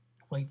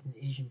white and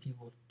Asian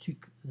people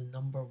took the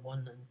number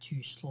 1 and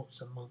 2 slots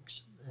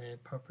amongst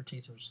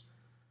perpetrators.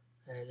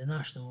 The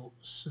National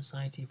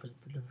Society for the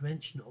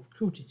Prevention of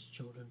Cruelty to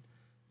Children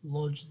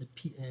lodged the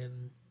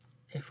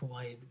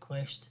FOI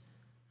request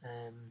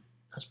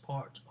as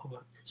part of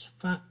its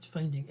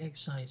fact-finding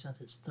exercise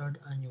at its 3rd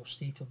annual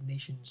State of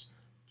Nations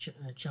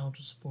Child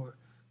Support.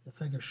 The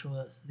figures show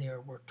that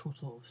there were a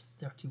total of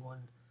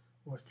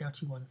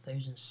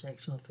 31,000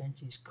 sexual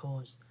offences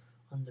caused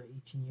under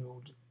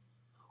 18-year-olds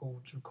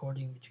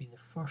recording between the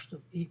 1st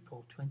of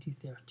April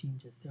 2013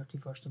 to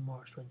 31st of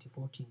March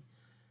 2014,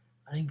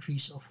 an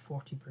increase of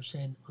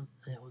 40%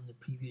 on the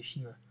previous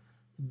year.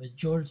 The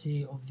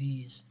majority of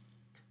these,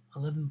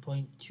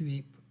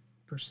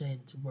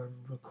 11.28%, were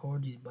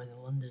recorded by the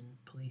London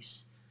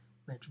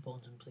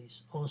Metropolitan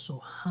Police. Also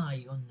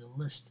high on the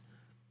list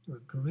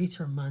were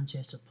Greater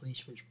Manchester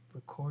Police, which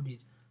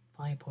recorded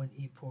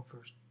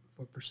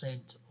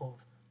 5.84%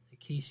 of the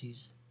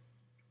cases,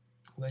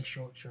 West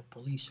Yorkshire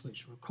Police,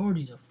 which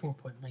recorded a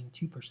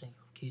 4.92%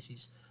 of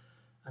cases,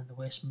 and the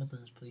West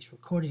Midlands Police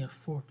recording a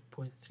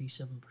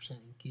 4.37%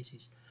 in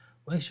cases.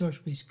 West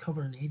Yorkshire Police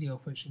cover an area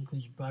which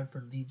includes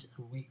Bradford, Leeds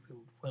and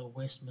Wakefield, while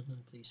West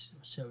Midlands Police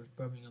serves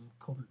Birmingham,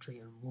 Coventry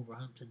and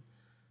Wolverhampton.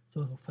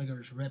 Total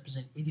figures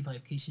represent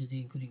 85 cases a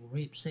day, including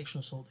rape, sexual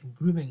assault and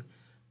grooming,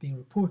 being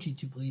reported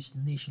to police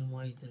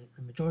nationwide.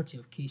 The majority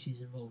of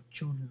cases involve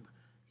children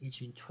aged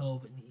between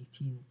 12 and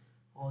 18,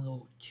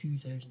 although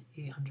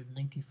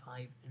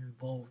 2,895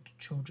 involved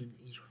children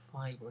aged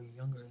 5 or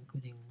younger,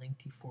 including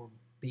 94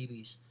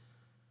 babies.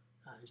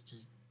 That is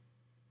just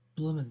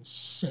blooming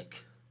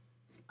sick.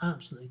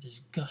 Absolutely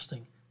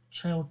disgusting.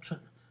 How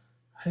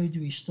do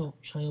we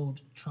stop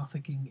child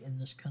trafficking in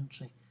this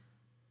country?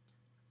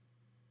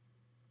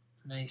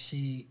 And I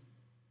say,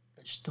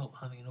 stop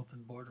having an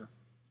open border.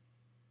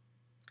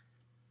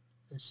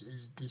 This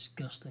is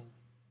disgusting.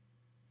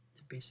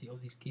 Basically, all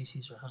these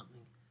cases are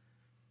happening.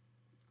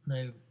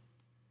 Now,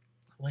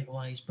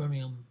 likewise,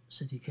 Birmingham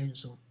City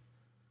Council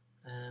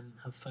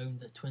have found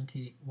that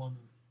 21%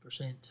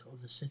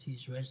 of the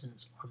city's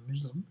residents are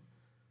Muslim,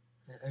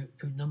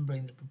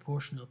 outnumbering the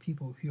proportion of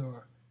people who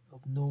are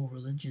of no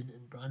religion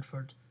in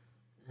Bradford.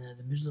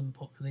 The Muslim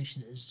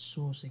population is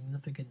so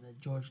significant that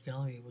George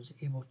Galloway was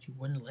able to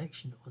win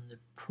election on the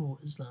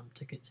pro-Islam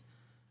ticket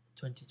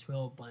in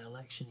 2012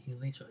 by-election. He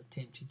later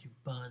attempted to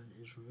ban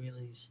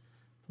Israelis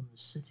from the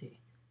city.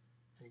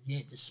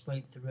 Yet,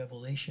 despite the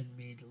revelation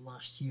made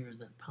last year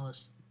that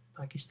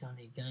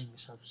Pakistani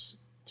gangs have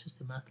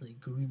systematically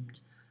groomed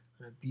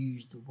and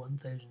abused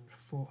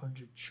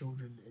 1,400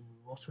 children in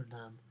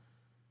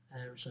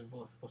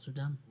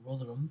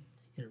Rotherham,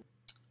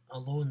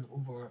 alone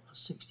over a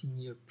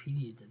 16-year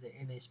period, the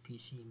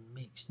NSPC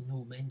makes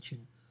no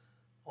mention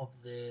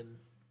of the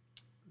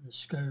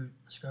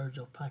scourge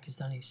of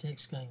Pakistani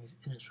sex gangs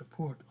in its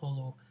report,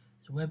 although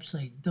its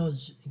website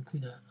does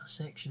include a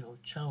section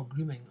of child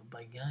grooming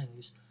by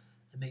gangs.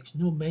 It makes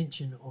no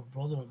mention of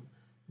Rotherham,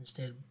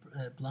 instead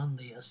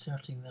blandly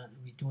asserting that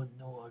we don't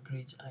know a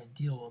great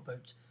deal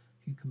about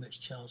who commits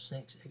child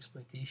sex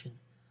exploitation.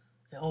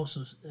 It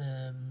also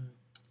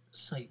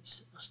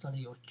cites a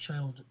study of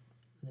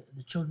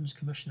the Children's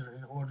Commissioner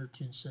in order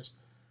to insist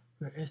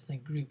where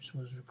ethnic groups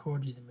was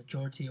recorded. The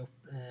majority of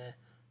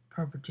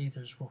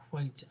perpetrators were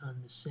white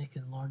and the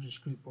second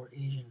largest group were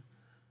Asian.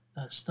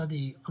 That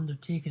study,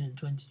 undertaken in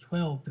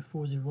 2012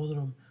 before the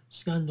Rotherham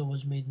scandal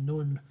was made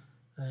known,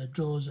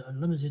 draws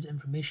on limited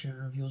information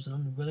and reveals an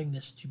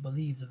unwillingness to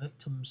believe the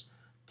victims'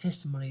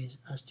 testimonies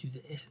as to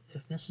the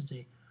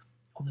ethnicity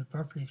of the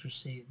perpetrators.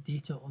 Say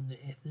data on the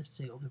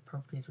ethnicity of the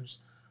perpetrators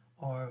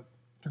are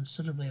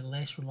considerably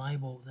less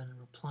reliable than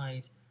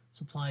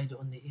supplied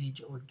on the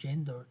age or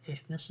gender.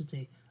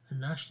 Ethnicity and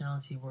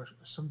nationality were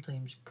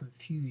sometimes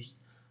confused.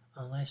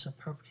 Unless a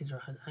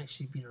perpetrator had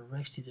actually been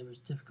arrested, it was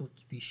difficult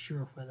to be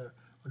sure whether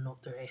or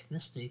not their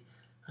ethnicity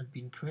had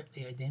been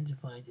correctly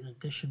identified. In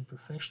addition,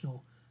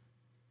 professional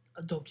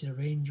adopted a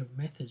range of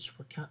methods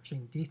for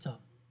capturing data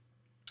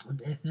on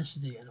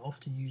ethnicity and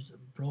often used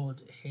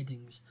broad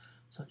headings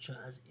such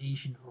as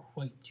Asian or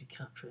white to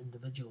capture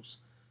individuals.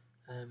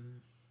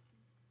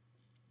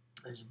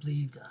 As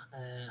believed,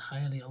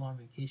 highly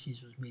alarming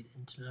cases was made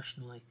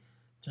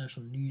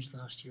international news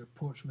last year.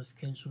 Portsmouth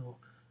Council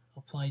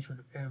applied for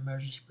an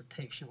emergency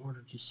protection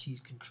order to seize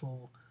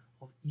control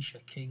of Isha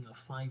King,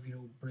 a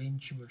 5-year-old brain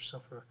tumour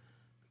sufferer,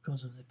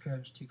 because of the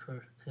parents took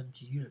him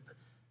to Europe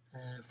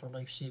for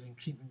life-saving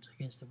treatment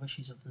against the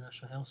wishes of the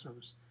National Health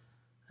Service.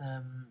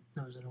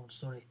 That was an old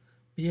story.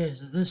 But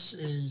yes, this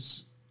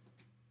is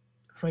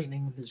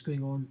frightening that's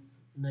going on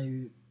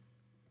now.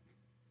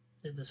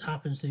 If this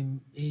happens to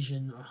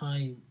Asian or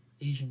high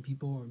Asian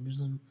people or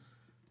Muslim,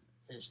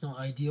 it's not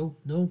ideal.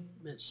 No,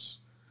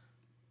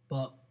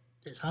 but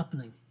it's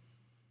happening.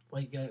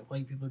 White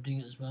people are doing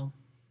it as well,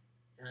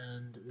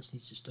 and this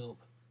needs to stop.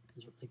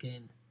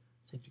 Again,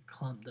 it's time to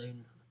clamp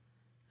down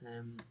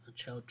on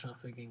child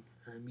trafficking,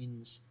 and it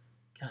means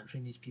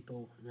capturing these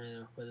people,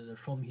 whether they're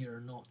from here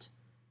or not,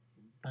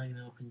 banging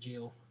them up in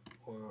jail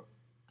or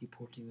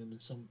deporting them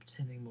and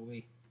sending them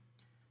away.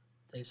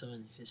 Tell you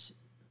something, just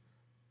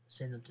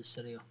send them to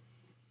Syria.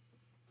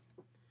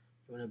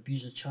 You want to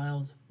abuse a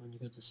child, when you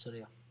go to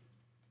Syria,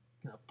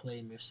 get a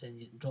plane, we'll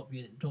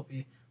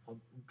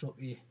drop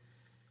you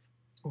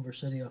over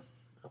Syria,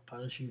 a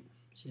parachute,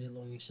 see how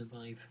long you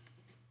survive.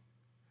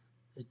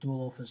 The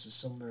dole office is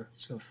somewhere,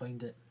 he's got to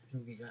find it. If you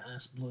don't get your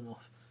ass blown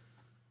off.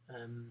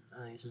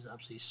 It's just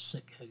absolutely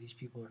sick how these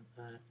people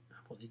are,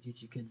 what they do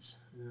to kids,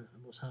 and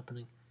what's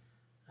happening.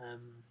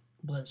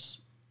 But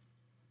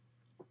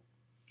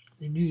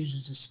the news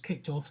has just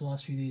kicked off the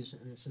last few days,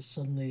 and it's just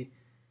suddenly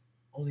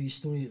all these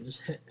stories that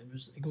just hit.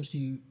 It goes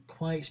through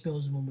quiet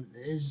spells at the moment.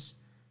 It is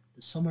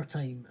the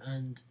summertime,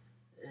 and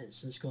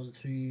it's just gone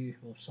through,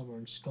 well, summer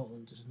in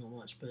Scotland is not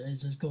much, but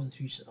it's just gone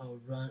through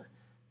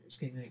it's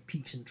getting like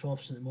peaks and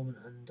troughs at the moment,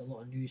 and a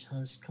lot of news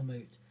has come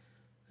out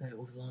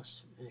over the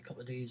last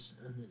couple of days,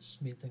 and it's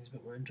made things a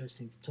bit more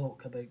interesting to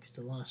talk about, because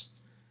the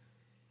last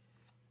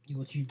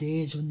 2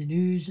 days when the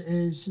news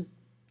is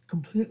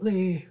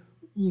completely,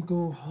 you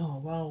go,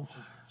 oh wow,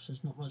 so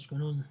there's not much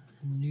going on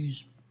in the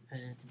news,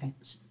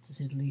 to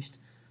say the least,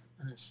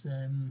 and it's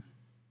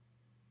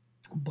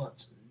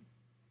but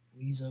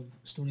these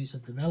stories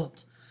have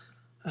developed,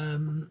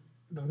 but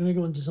we're going to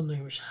go into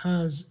something which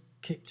has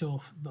kicked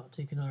off, but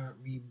taking our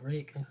wee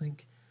break. I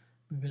think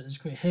it's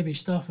quite heavy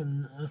stuff,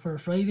 and for a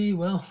Friday,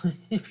 well,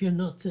 if you're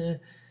not if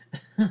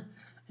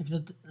you're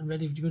not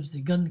ready to go to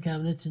the gun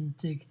cabinet and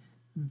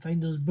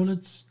find those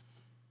bullets,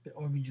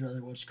 or would you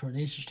rather watch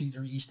Coronation Street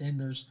or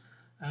EastEnders,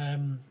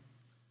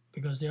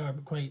 because they are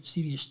quite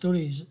serious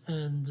stories,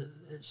 and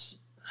it's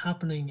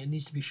happening. It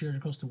needs to be shared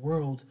across the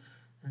world,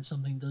 and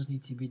something does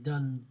need to be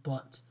done.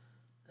 But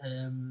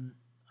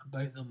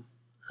about them,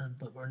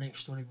 but our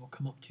next story we'll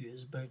come up to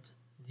is about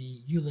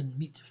the Yulin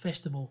Meat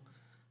Festival,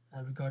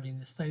 regarding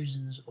the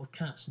thousands of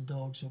cats and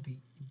dogs who will be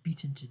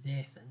beaten to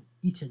death and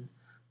eaten.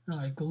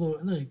 Not a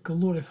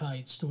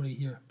glorified story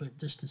here, but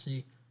just to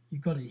say you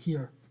got it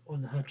here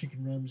on the Hattrick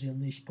and Ramsey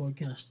Unleashed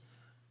podcast.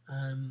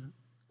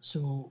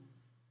 So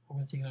we're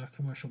going to take our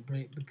commercial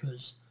break,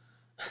 because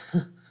I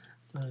don't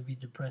want to be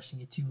depressing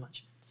you too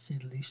much, to say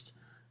the least.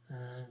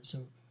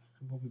 So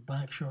we'll be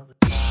back shortly.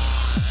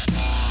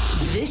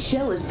 This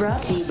show is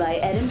brought to you by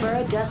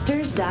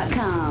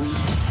EdinburghDusters.com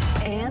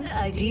and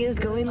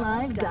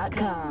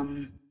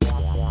IdeasGoingLive.com.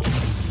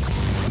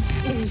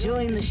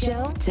 Enjoying the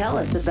show? Tell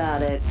us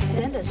about it.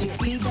 Send us your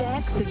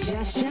feedback,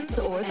 suggestions,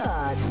 or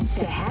thoughts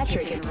to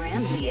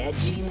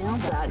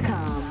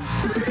HattrickandRamsey@gmail.com.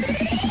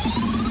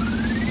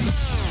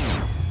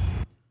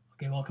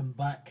 Okay, welcome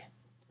back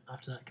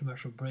after that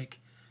commercial break.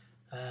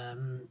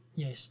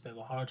 Yes, a bit of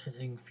a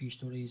hard-hitting few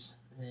stories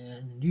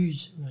in the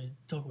news. We're going to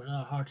talk about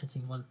another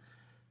hard-hitting one.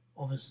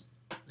 Obviously,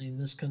 in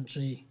this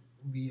country,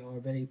 we are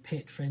very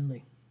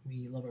pet-friendly.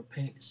 We love our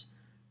pets,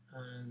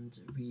 and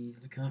we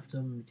look after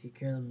them, we take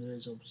care of them. There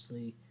is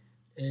obviously,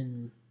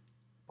 in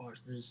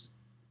parts, there's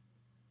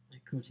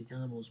cruelty to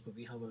animals, but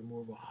we have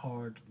more of a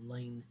hard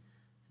line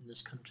in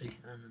this country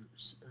and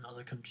in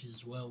other countries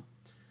as well.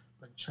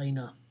 But in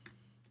China,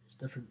 it's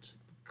different,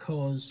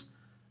 because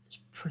it's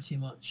pretty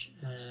much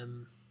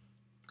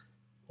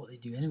what they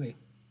do anyway.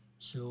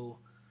 So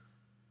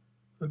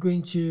we're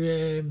going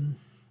to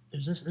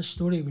there's this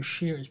story was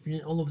shared. It's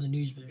been all over the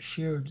news, but it was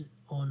shared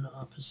on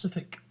a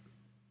Pacific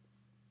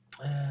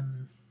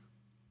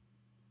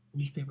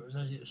newspaper. It was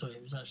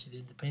actually the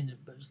Independent,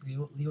 but it's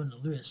Leona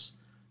Lewis,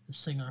 the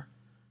singer,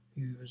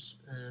 who was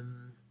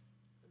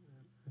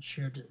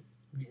shared it,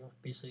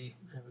 basically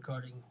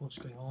regarding what's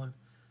going on.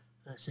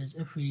 And it says,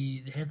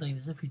 the headline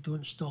is, if we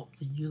don't stop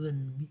the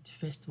Yulin Meat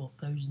Festival,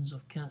 thousands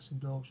of cats and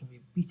dogs will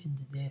be beaten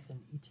to death and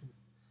eaten.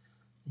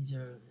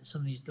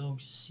 Some of these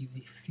dogs just see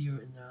the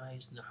fear in their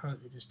eyes and the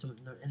hurt. They just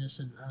don't. They're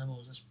innocent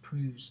animals. This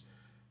proves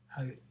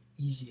how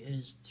easy it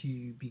is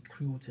to be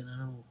cruel to an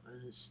animal,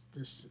 and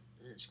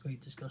it's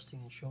quite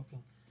disgusting and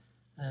shocking.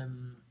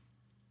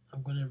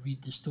 I'm going to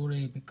read the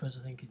story because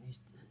I think it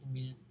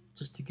needs.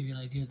 Just to give you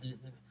an idea,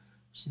 I've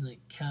seen like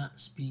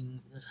cats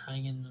being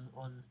hanging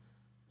on,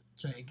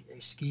 trying to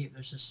escape.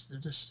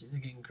 They're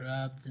getting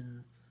grabbed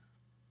and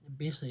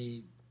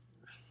basically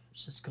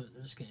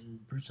they're just getting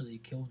brutally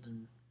killed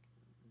and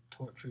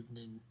tortured and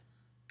then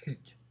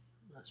cooked.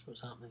 That's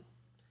what's happening,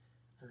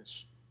 and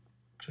it's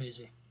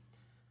crazy.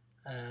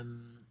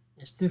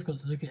 It's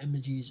difficult to look at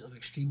images of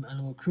extreme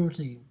animal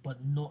cruelty,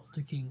 but not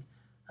looking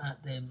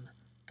at them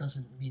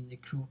doesn't mean the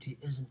cruelty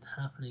isn't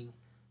happening.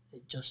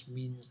 It just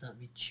means that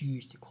we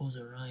choose to close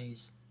our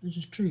eyes. This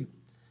is true.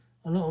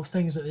 A lot of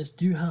things like this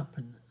do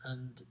happen,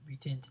 and we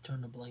tend to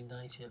turn a blind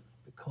eye to it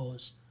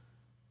because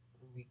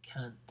we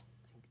can't.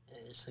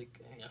 It's like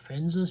it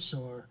offends us,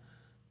 or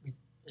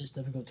it's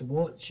difficult to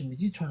watch, and we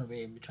do turn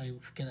away and we try and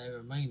get it out of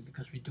our mind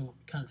because we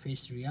can't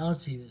face the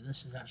reality that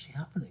this is actually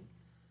happening.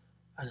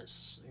 And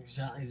it's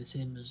exactly the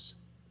same as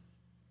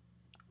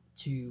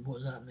to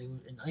what's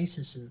happening in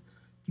ISIS, and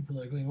people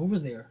are going over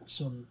there.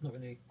 So I'm not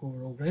going to go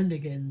over all ground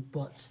again,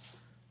 but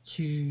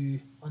to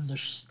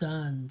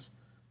understand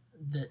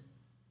that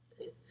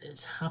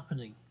it's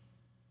happening.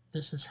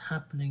 This is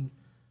happening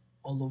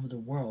all over the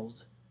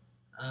world,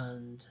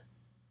 and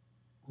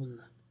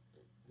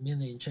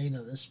mainly in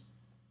China, this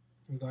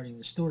regarding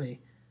the story,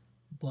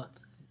 but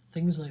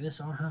things like this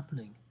are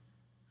happening,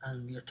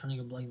 and we are turning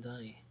a blind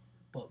eye.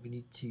 But we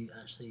need to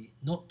actually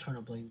not turn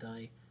a blind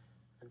eye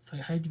and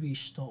find how do we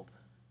stop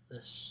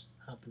this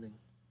happening.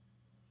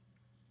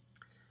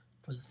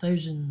 For the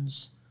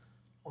thousands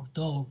of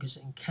dogs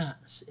and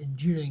cats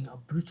enduring a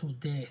brutal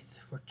death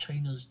for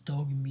China's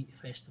Dog Meat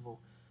Festival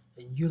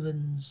in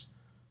Yulin's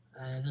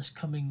this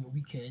coming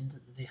weekend,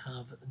 they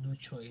have no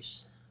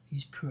choice.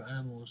 These poor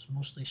animals,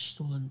 mostly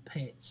stolen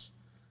pets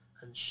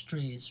and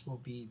strays, will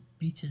be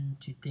beaten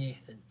to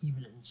death and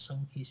even in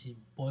some cases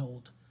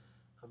boiled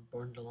and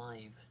burned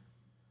alive,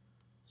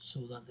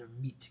 so that their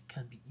meat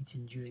can be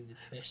eaten during the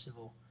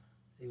festival.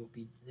 They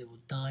will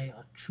die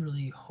a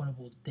truly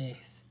horrible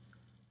death,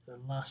 their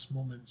last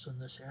moments on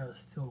this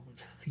earth filled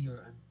with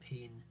fear and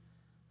pain.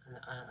 And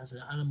as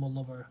an animal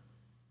lover,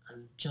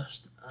 and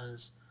just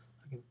as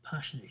a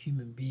compassionate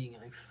human being,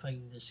 I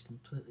find this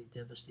completely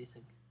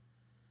devastating.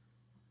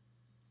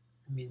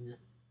 I mean,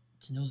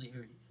 to know that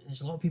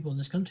there's a lot of people in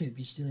this country that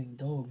be stealing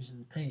dogs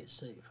and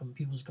pets from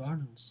people's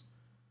gardens,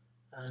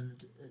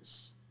 and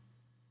it's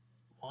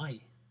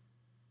why?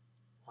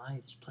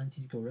 There's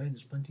plenty to go around.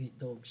 There's plenty of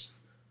dogs.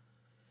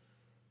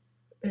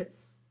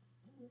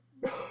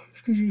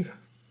 Excuse me.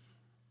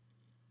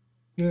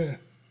 Yeah,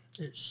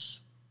 it's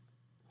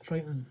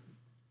frightening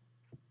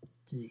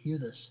to hear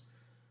this.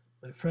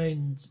 My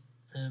friend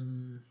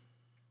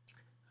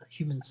at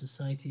Human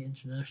Society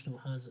International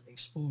has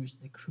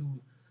exposed the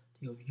cruelty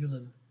of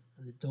Yulin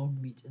and the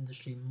dog meat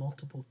industry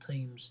multiple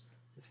times.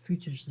 The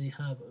footage they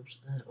have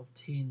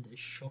obtained is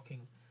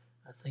shocking.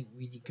 I think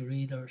we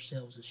degrade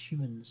ourselves as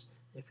humans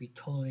if we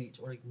tolerate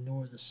or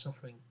ignore the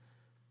suffering.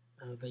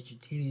 I'm a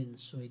vegetarian,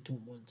 so I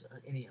don't want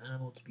any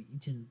animal to be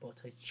eaten,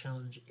 but I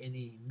challenge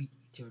any meat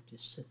eater to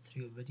sit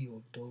through a video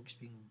of dogs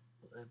being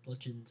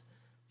bludgeoned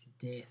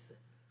to death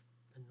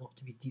and not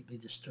to be deeply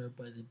disturbed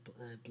by the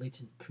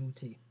blatant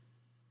cruelty.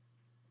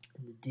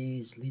 In the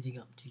days leading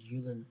up to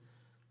Yulin,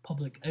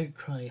 public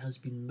outcry has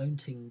been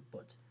mounting,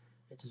 but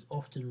it is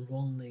often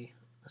wrongly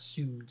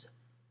assumed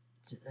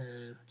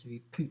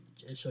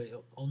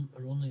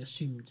wrongly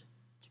assumed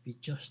to be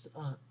just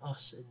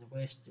us in the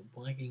West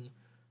wagging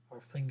our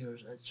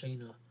fingers at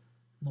China.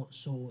 Not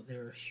so.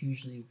 There are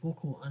hugely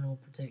vocal animal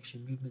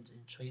protection movement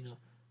in China,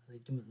 and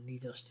they don't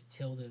need us to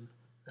tell them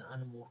that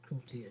animal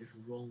cruelty is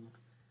wrong.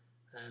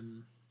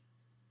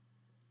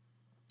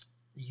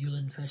 The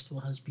Yulin Festival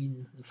has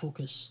been the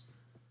focus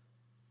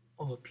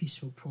of a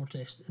peaceful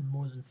protest in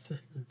more than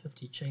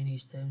 50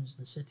 Chinese towns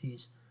and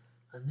cities,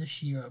 and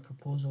this year a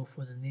proposal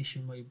for the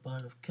nationwide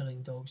ban of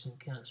killing dogs and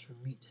cats for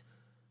meat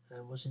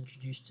was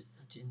introduced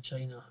in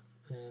China,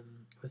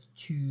 with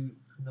 2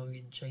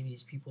 million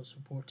Chinese people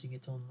supporting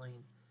it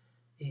online.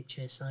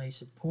 HSI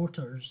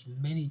supporters,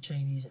 many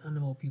Chinese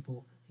animal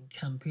people and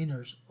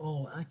campaigners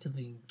all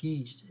actively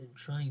engaged in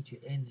trying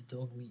to end the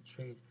dog meat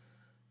trade.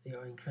 They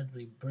are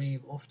incredibly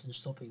brave, often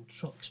stopping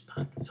trucks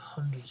packed with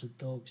hundreds of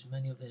dogs,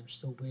 many of them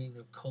still wearing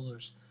their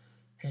collars,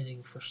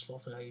 heading for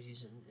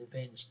slaughterhouses and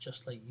events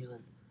just like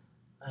Yulin.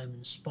 I am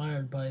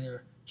inspired by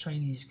their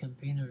Chinese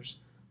campaigners.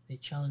 They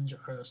challenge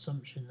our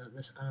assumption that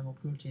this animal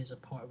cruelty is a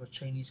part of a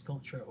Chinese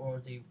culture, or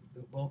they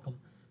welcome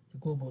the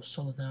global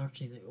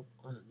solidarity, the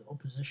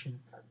opposition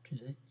to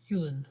the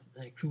Yulin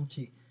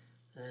cruelty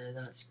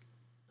that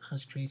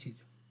has created.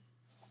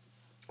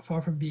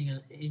 Far from being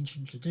an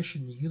ancient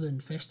tradition, the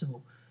Yulin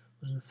Festival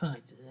was in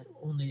fact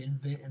only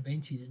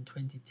invented in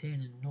 2010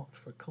 and not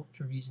for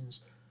culture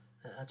reasons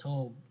at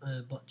all,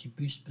 but to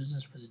boost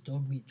business for the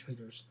dog meat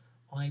traders.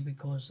 Why?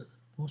 Because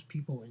most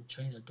people in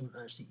China don't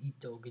actually eat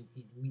dog and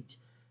eat meat.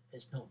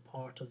 It's not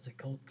part of the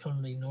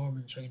currently norm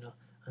in China,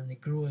 and the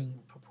growing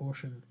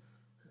proportion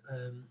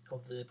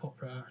of the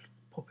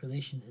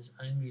population is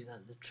angry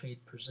that the trade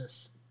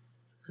persists.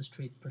 This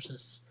trade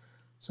persists.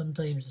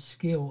 Sometimes the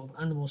scale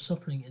of animal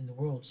suffering in the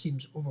world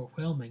seems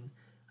overwhelming,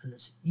 and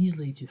it's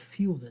easily to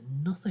feel that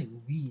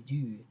nothing we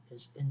do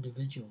as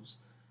individuals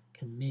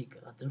can make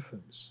a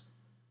difference.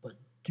 But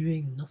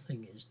doing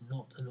nothing is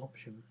not an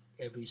option.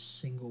 Every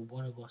single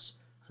one of us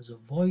has a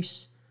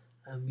voice,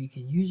 and we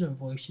can use our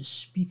voice to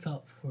speak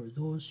up for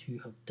those who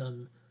have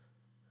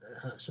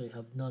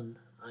have none.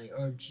 I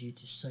urge you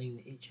to sign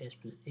the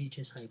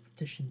HSI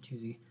petition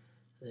to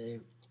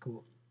the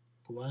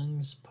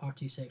Guang's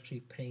Party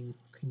Secretary Peng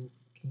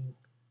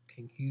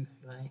Qinghu,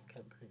 I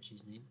can't pronounce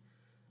his name,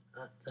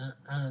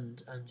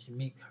 and to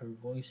make her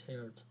voice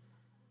heard.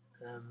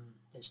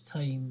 It's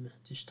time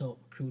to stop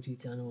cruelty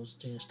to animals.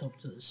 China,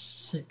 stop the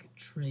sick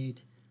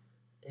trade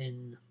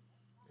in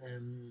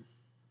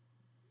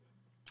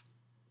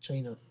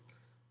China.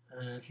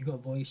 If you've got a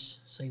voice,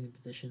 sign the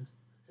petition.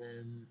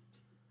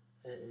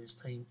 It is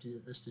time to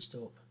to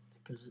stop,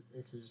 because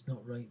it is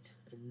not right,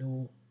 and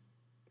no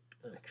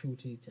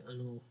cruelty to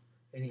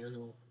any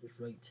animal is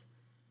right.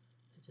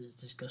 It is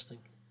disgusting.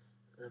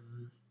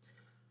 I'm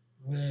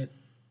going to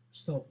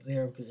stop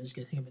there because it's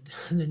getting a bit.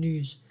 The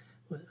news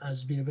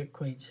has been a bit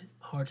quite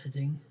hard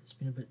hitting. It's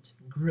been a bit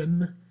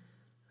grim,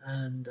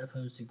 and if I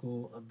was to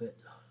go a bit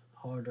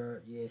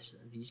harder, yes,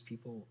 these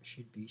people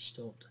should be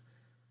stopped,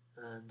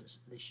 and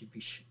they should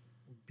be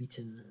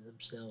beaten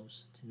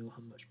themselves to know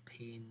how much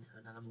pain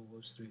an animal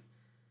goes through,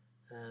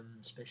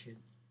 especially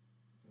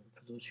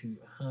for those who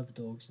have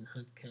dogs and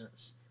had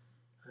cats,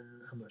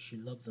 and how much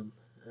you love them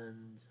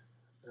and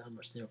how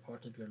much they are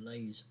part of your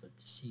lives, but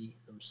to see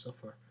them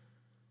suffer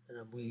in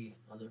a way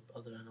other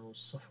animals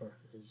suffer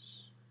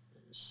is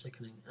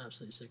sickening,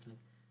 absolutely sickening.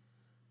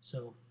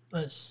 So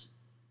let's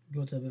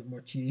go to a bit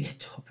more cheery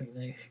topic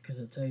now, because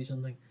I'll tell you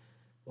something.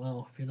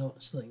 Wow, if you're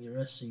not slitting your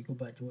wrists, so you go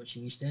back to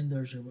watching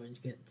EastEnders, or wanting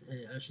to get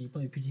actually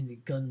probably putting the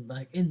gun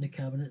back in the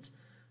cabinet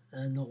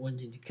and not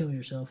wanting to kill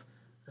yourself,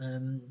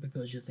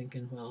 because you're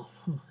thinking, well,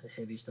 the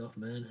heavy stuff,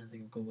 man. I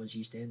think I'll go watch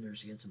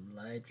EastEnders to get some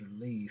light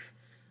relief.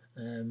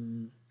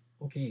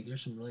 Okay,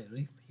 here's some light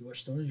relief. You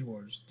watch Storage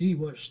Wars. Do you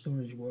watch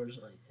Storage Wars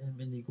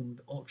when they go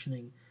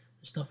auctioning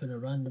the stuff in a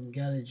random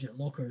garage at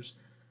lockers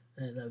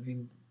that have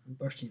been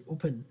bursted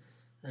open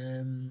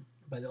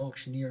by the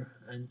auctioneer,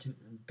 and to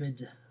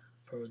bid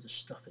for the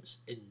stuff that's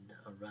in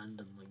a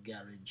random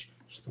garage?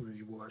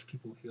 Storage Wars,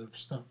 people who have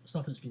stuff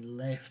that's been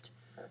left.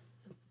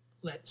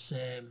 Let's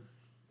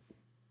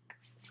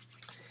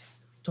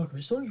talk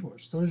about Storage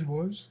Wars. Storage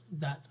Wars,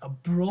 that a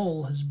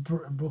brawl has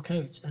broke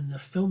out in the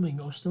filming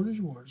of Storage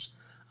Wars.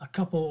 A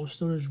couple of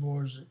Storage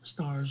Wars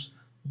stars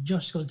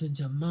just got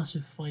into a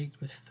massive fight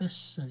with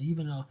fists, and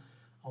even a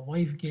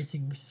wife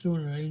getting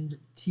thrown around.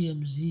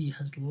 TMZ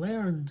has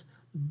learned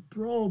the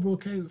brawl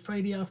broke out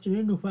Friday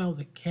afternoon while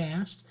the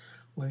cast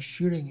was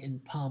shooting in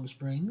Palm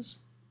Springs.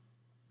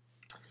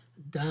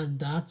 Dan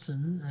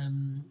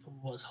Datson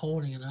was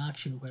holding an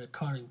action where,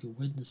 according to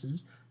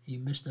witnesses, he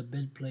missed a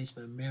bid placed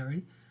by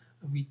Mary.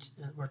 We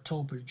were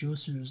told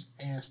producers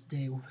asked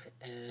Dave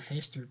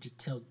Hester to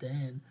tell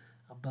Dan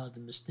about the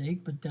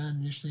mistake, but Dan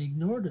initially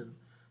ignored him.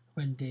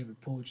 When David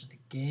approached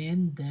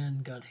again,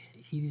 Dan got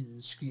heated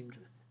and screamed,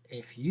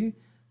 "F you,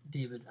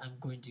 David, I'm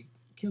going to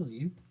kill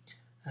you."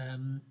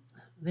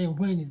 Then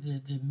when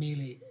the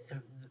melee,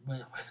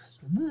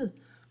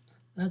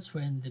 that's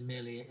when the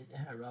melee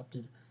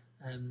erupted.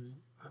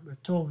 We're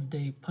told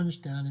Dave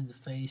punched Dan in the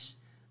face,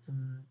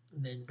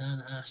 then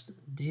Dan asked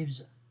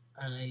Dave's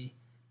eye.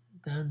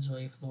 Dan's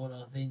wife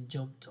Laura then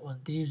jumped on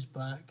Dave's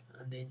back,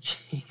 and then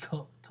she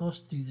got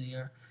tossed through the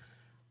air.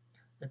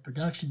 The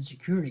production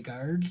security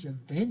guards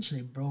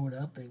eventually brought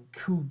up and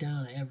cooled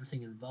down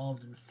everything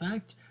involved. In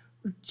fact,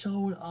 we're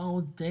told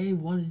all Dave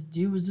wanted to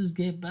do was just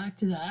get back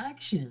to the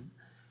action.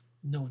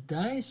 No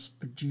dice.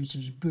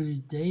 Producers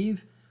booted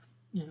Dave,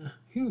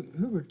 who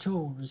we're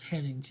told was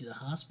heading to the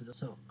hospital.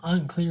 So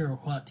unclear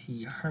what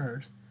he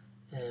heard.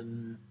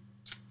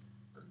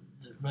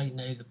 Right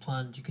now, the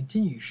plan to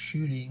continue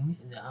shooting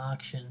the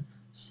action,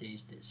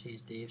 says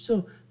Dave.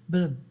 So a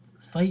bit of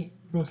fight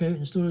broke out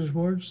in Storage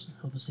Wars,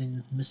 obviously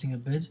missing a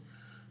bid.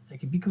 It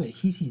can be quite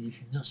heated if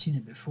you've not seen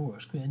it before.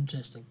 It's quite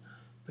interesting.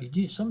 But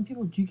some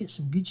people do get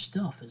some good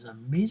stuff. It's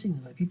amazing the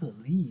amount of people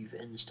that leave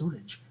in the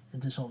storage,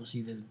 and just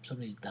obviously that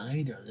somebody's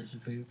died or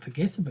they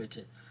forget about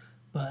it.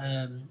 But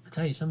I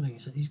tell you something,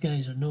 so these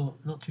guys are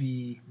not to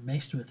be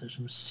messed with. There's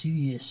some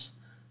serious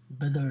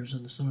bidders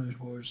on the Storage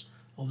Wars.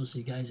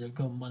 Obviously, guys that have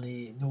got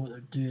money, know what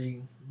they're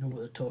doing, know what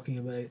they're talking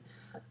about.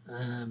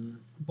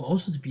 But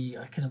also to be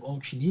a kind of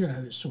auctioneer,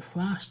 how it's so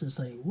fast, it's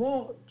like,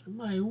 what?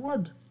 My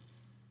word.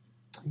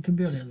 You can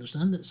barely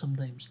understand it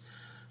sometimes.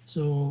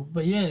 So,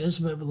 but yeah, there's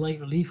a bit of a light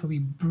relief where we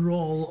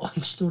brawl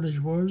on Storage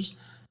Wars.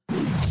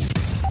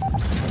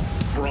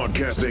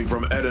 Broadcasting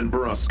from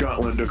Edinburgh,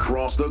 Scotland,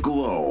 across the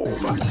globe.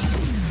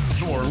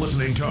 You're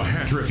listening to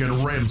Hattrick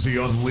and Ramsey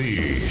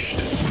Unleashed,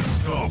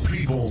 the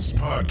People's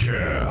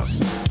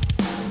Podcast.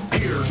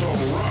 Here to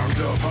rock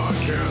the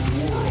podcast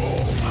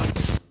world.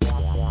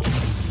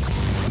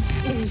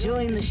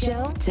 Enjoying the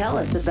show? Tell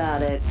us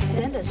about it.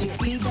 Send us your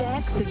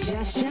feedback,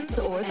 suggestions,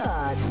 or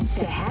thoughts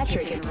to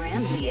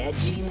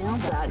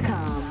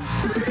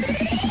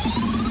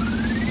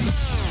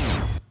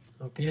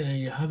hattrickandramsey@gmail.com. Okay, there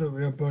you have it.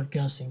 We are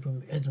broadcasting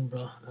from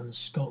Edinburgh,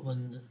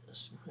 Scotland,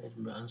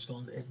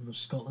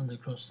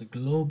 across the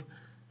globe.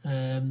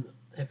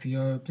 If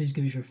you are, please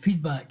give us your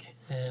feedback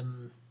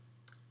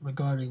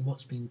regarding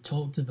what's been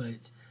talked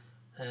about.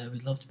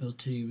 We'd love to be able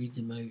to read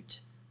them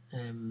out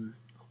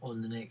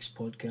on the next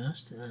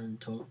podcast and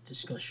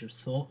discuss your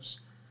thoughts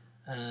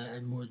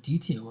in more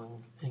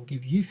detail and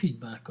give you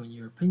feedback on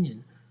your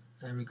opinion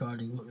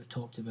regarding what we've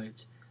talked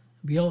about.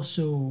 We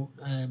also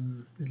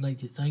would like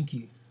to thank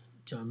you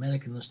to our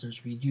American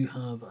listeners. We do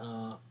have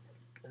an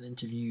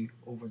interview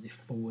over the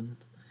phone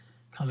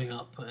coming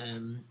up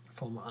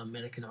from an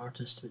American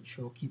artist, which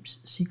show keeps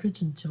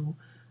secret until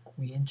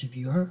we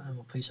interview her, and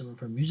we'll play some of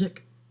her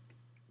music.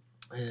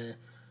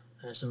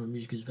 Some of her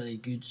music is very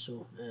good,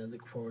 so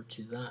look forward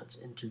to that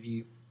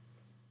interview.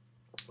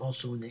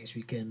 Also, next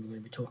weekend we're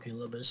going to be talking a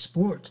little bit of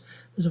sport.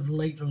 There's a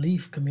light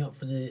relief coming up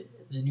for the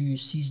new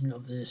season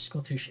of the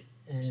Scottish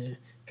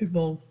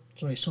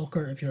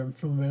soccer, if you're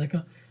from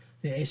America,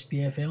 the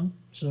SPFL.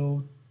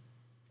 So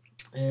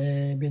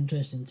it'd be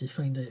interesting to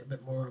find out a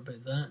bit more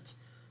about that,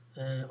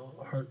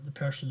 or the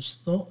person's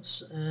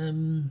thoughts.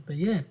 But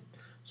yeah,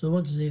 so I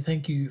want to say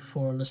thank you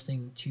for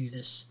listening to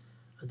this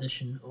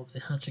edition of the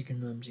Hattrick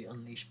and Ramsey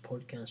Unleashed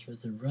podcast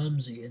with the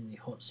Ramsey in the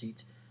hot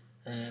seat.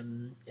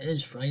 It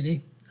is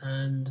Friday,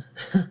 and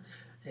it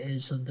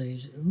is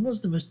sometimes one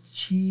of the most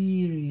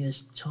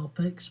cheeriest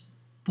topics,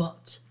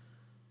 but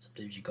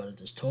sometimes you gotta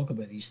just talk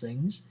about these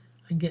things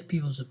and get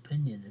people's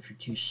opinion. If you're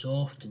too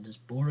soft and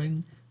just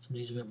boring,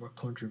 something's a bit more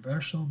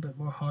controversial, a bit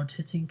more hard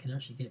hitting, can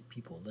actually get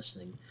people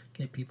listening,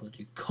 get people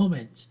to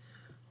comment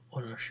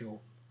on our show.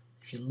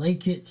 If you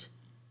like it,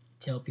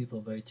 tell people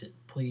about it.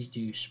 Please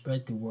do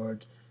spread the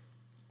word.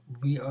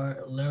 We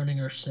are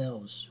learning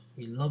ourselves.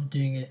 We love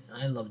doing it.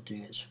 I love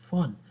doing it. It's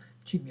fun.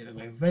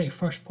 My very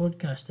first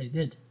podcast I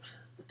did,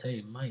 I'll tell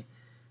you, I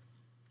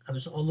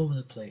was all over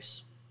the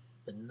place.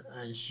 But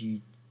as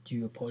you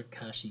do a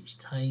podcast each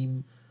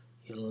time,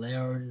 you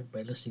learn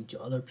by listening to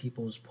other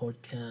people's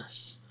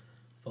podcasts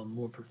from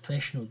more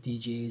professional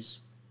DJs,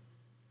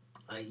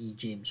 i.e.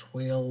 James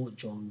Whale,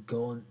 John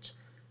Gaunt,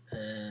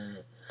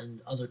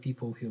 and other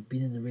people who have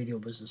been in the radio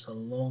business a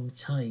long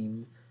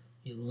time.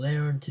 You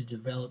learn to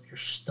develop your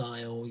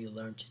style, you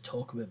learn to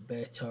talk a bit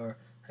better,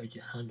 how to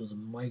handle the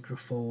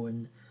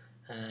microphone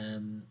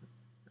and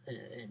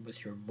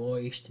with your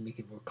voice to make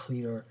it more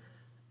clear.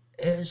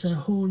 It's a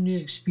whole new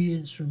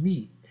experience for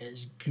me.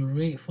 It's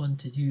great fun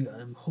to do.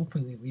 I'm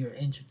hoping that we are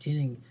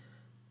entertaining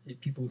the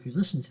people who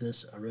listen to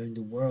this around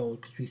the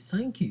world, because we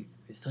thank you.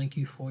 We thank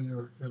you for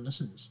your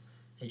listens,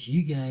 as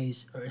you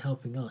guys are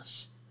helping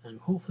us. And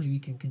hopefully we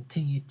can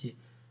continue to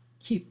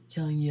keep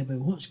telling you about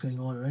what's going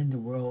on around the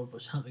world,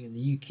 what's happening in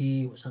the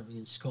UK, what's happening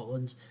in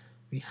Scotland.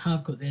 We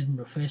have got the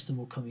Edinburgh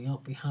Festival coming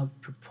up. We have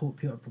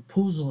put a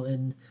proposal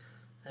in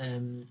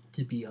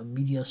to be a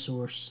media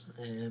source.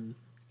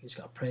 He's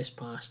got a press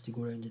pass to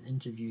go around and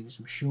interviewing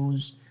some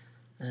shows,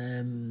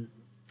 the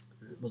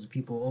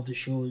people of the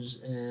shows,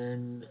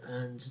 and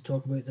to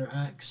talk about their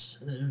acts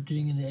that they're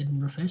doing in the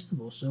Edinburgh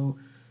Festival. So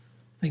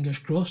fingers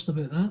crossed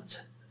about that.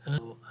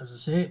 As I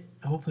say,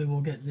 hopefully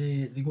we'll get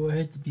the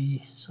go-ahead to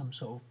be some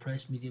sort of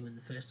press medium in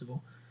the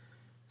festival.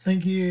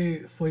 Thank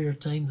you for your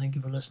time. Thank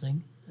you for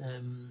listening.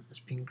 It's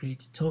been great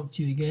to talk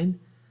to you again,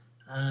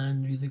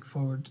 and we look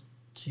forward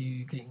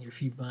to getting your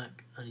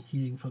feedback and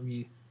hearing from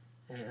you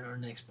in our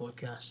next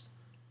podcast.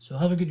 So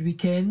have a good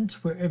weekend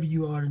wherever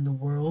you are in the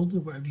world,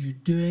 whatever you're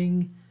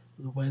doing.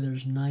 The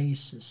weather's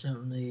nice. It's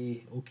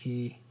certainly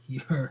okay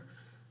here.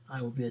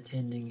 I will be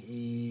attending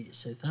a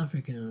South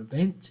African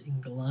event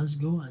in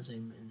Glasgow as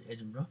I'm in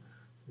Edinburgh.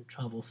 We'll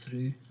travel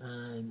through.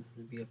 There'll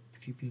be a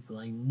few people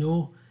I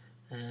know,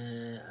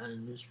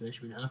 and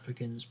especially when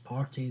Africans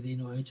party, they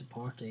know how to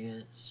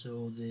party.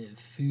 So the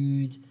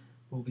food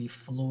will be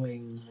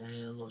flowing,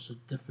 lots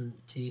of different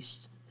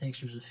tastes,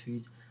 textures of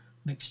food,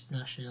 mixed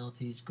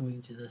nationalities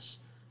going to this.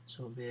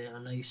 So it'll be a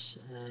nice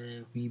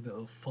wee bit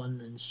of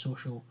fun and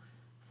social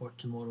for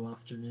tomorrow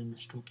afternoon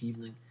 /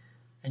 evening.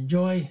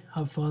 Enjoy,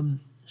 have fun.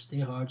 Stay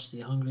hard, stay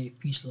hungry,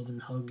 peace, love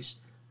and hugs.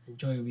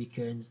 Enjoy your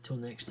weekend. Until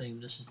next time,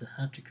 this is the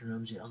Hattrick and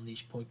Ramsey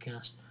Unleashed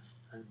podcast,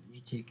 and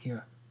you take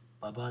care.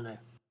 Bye bye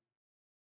now.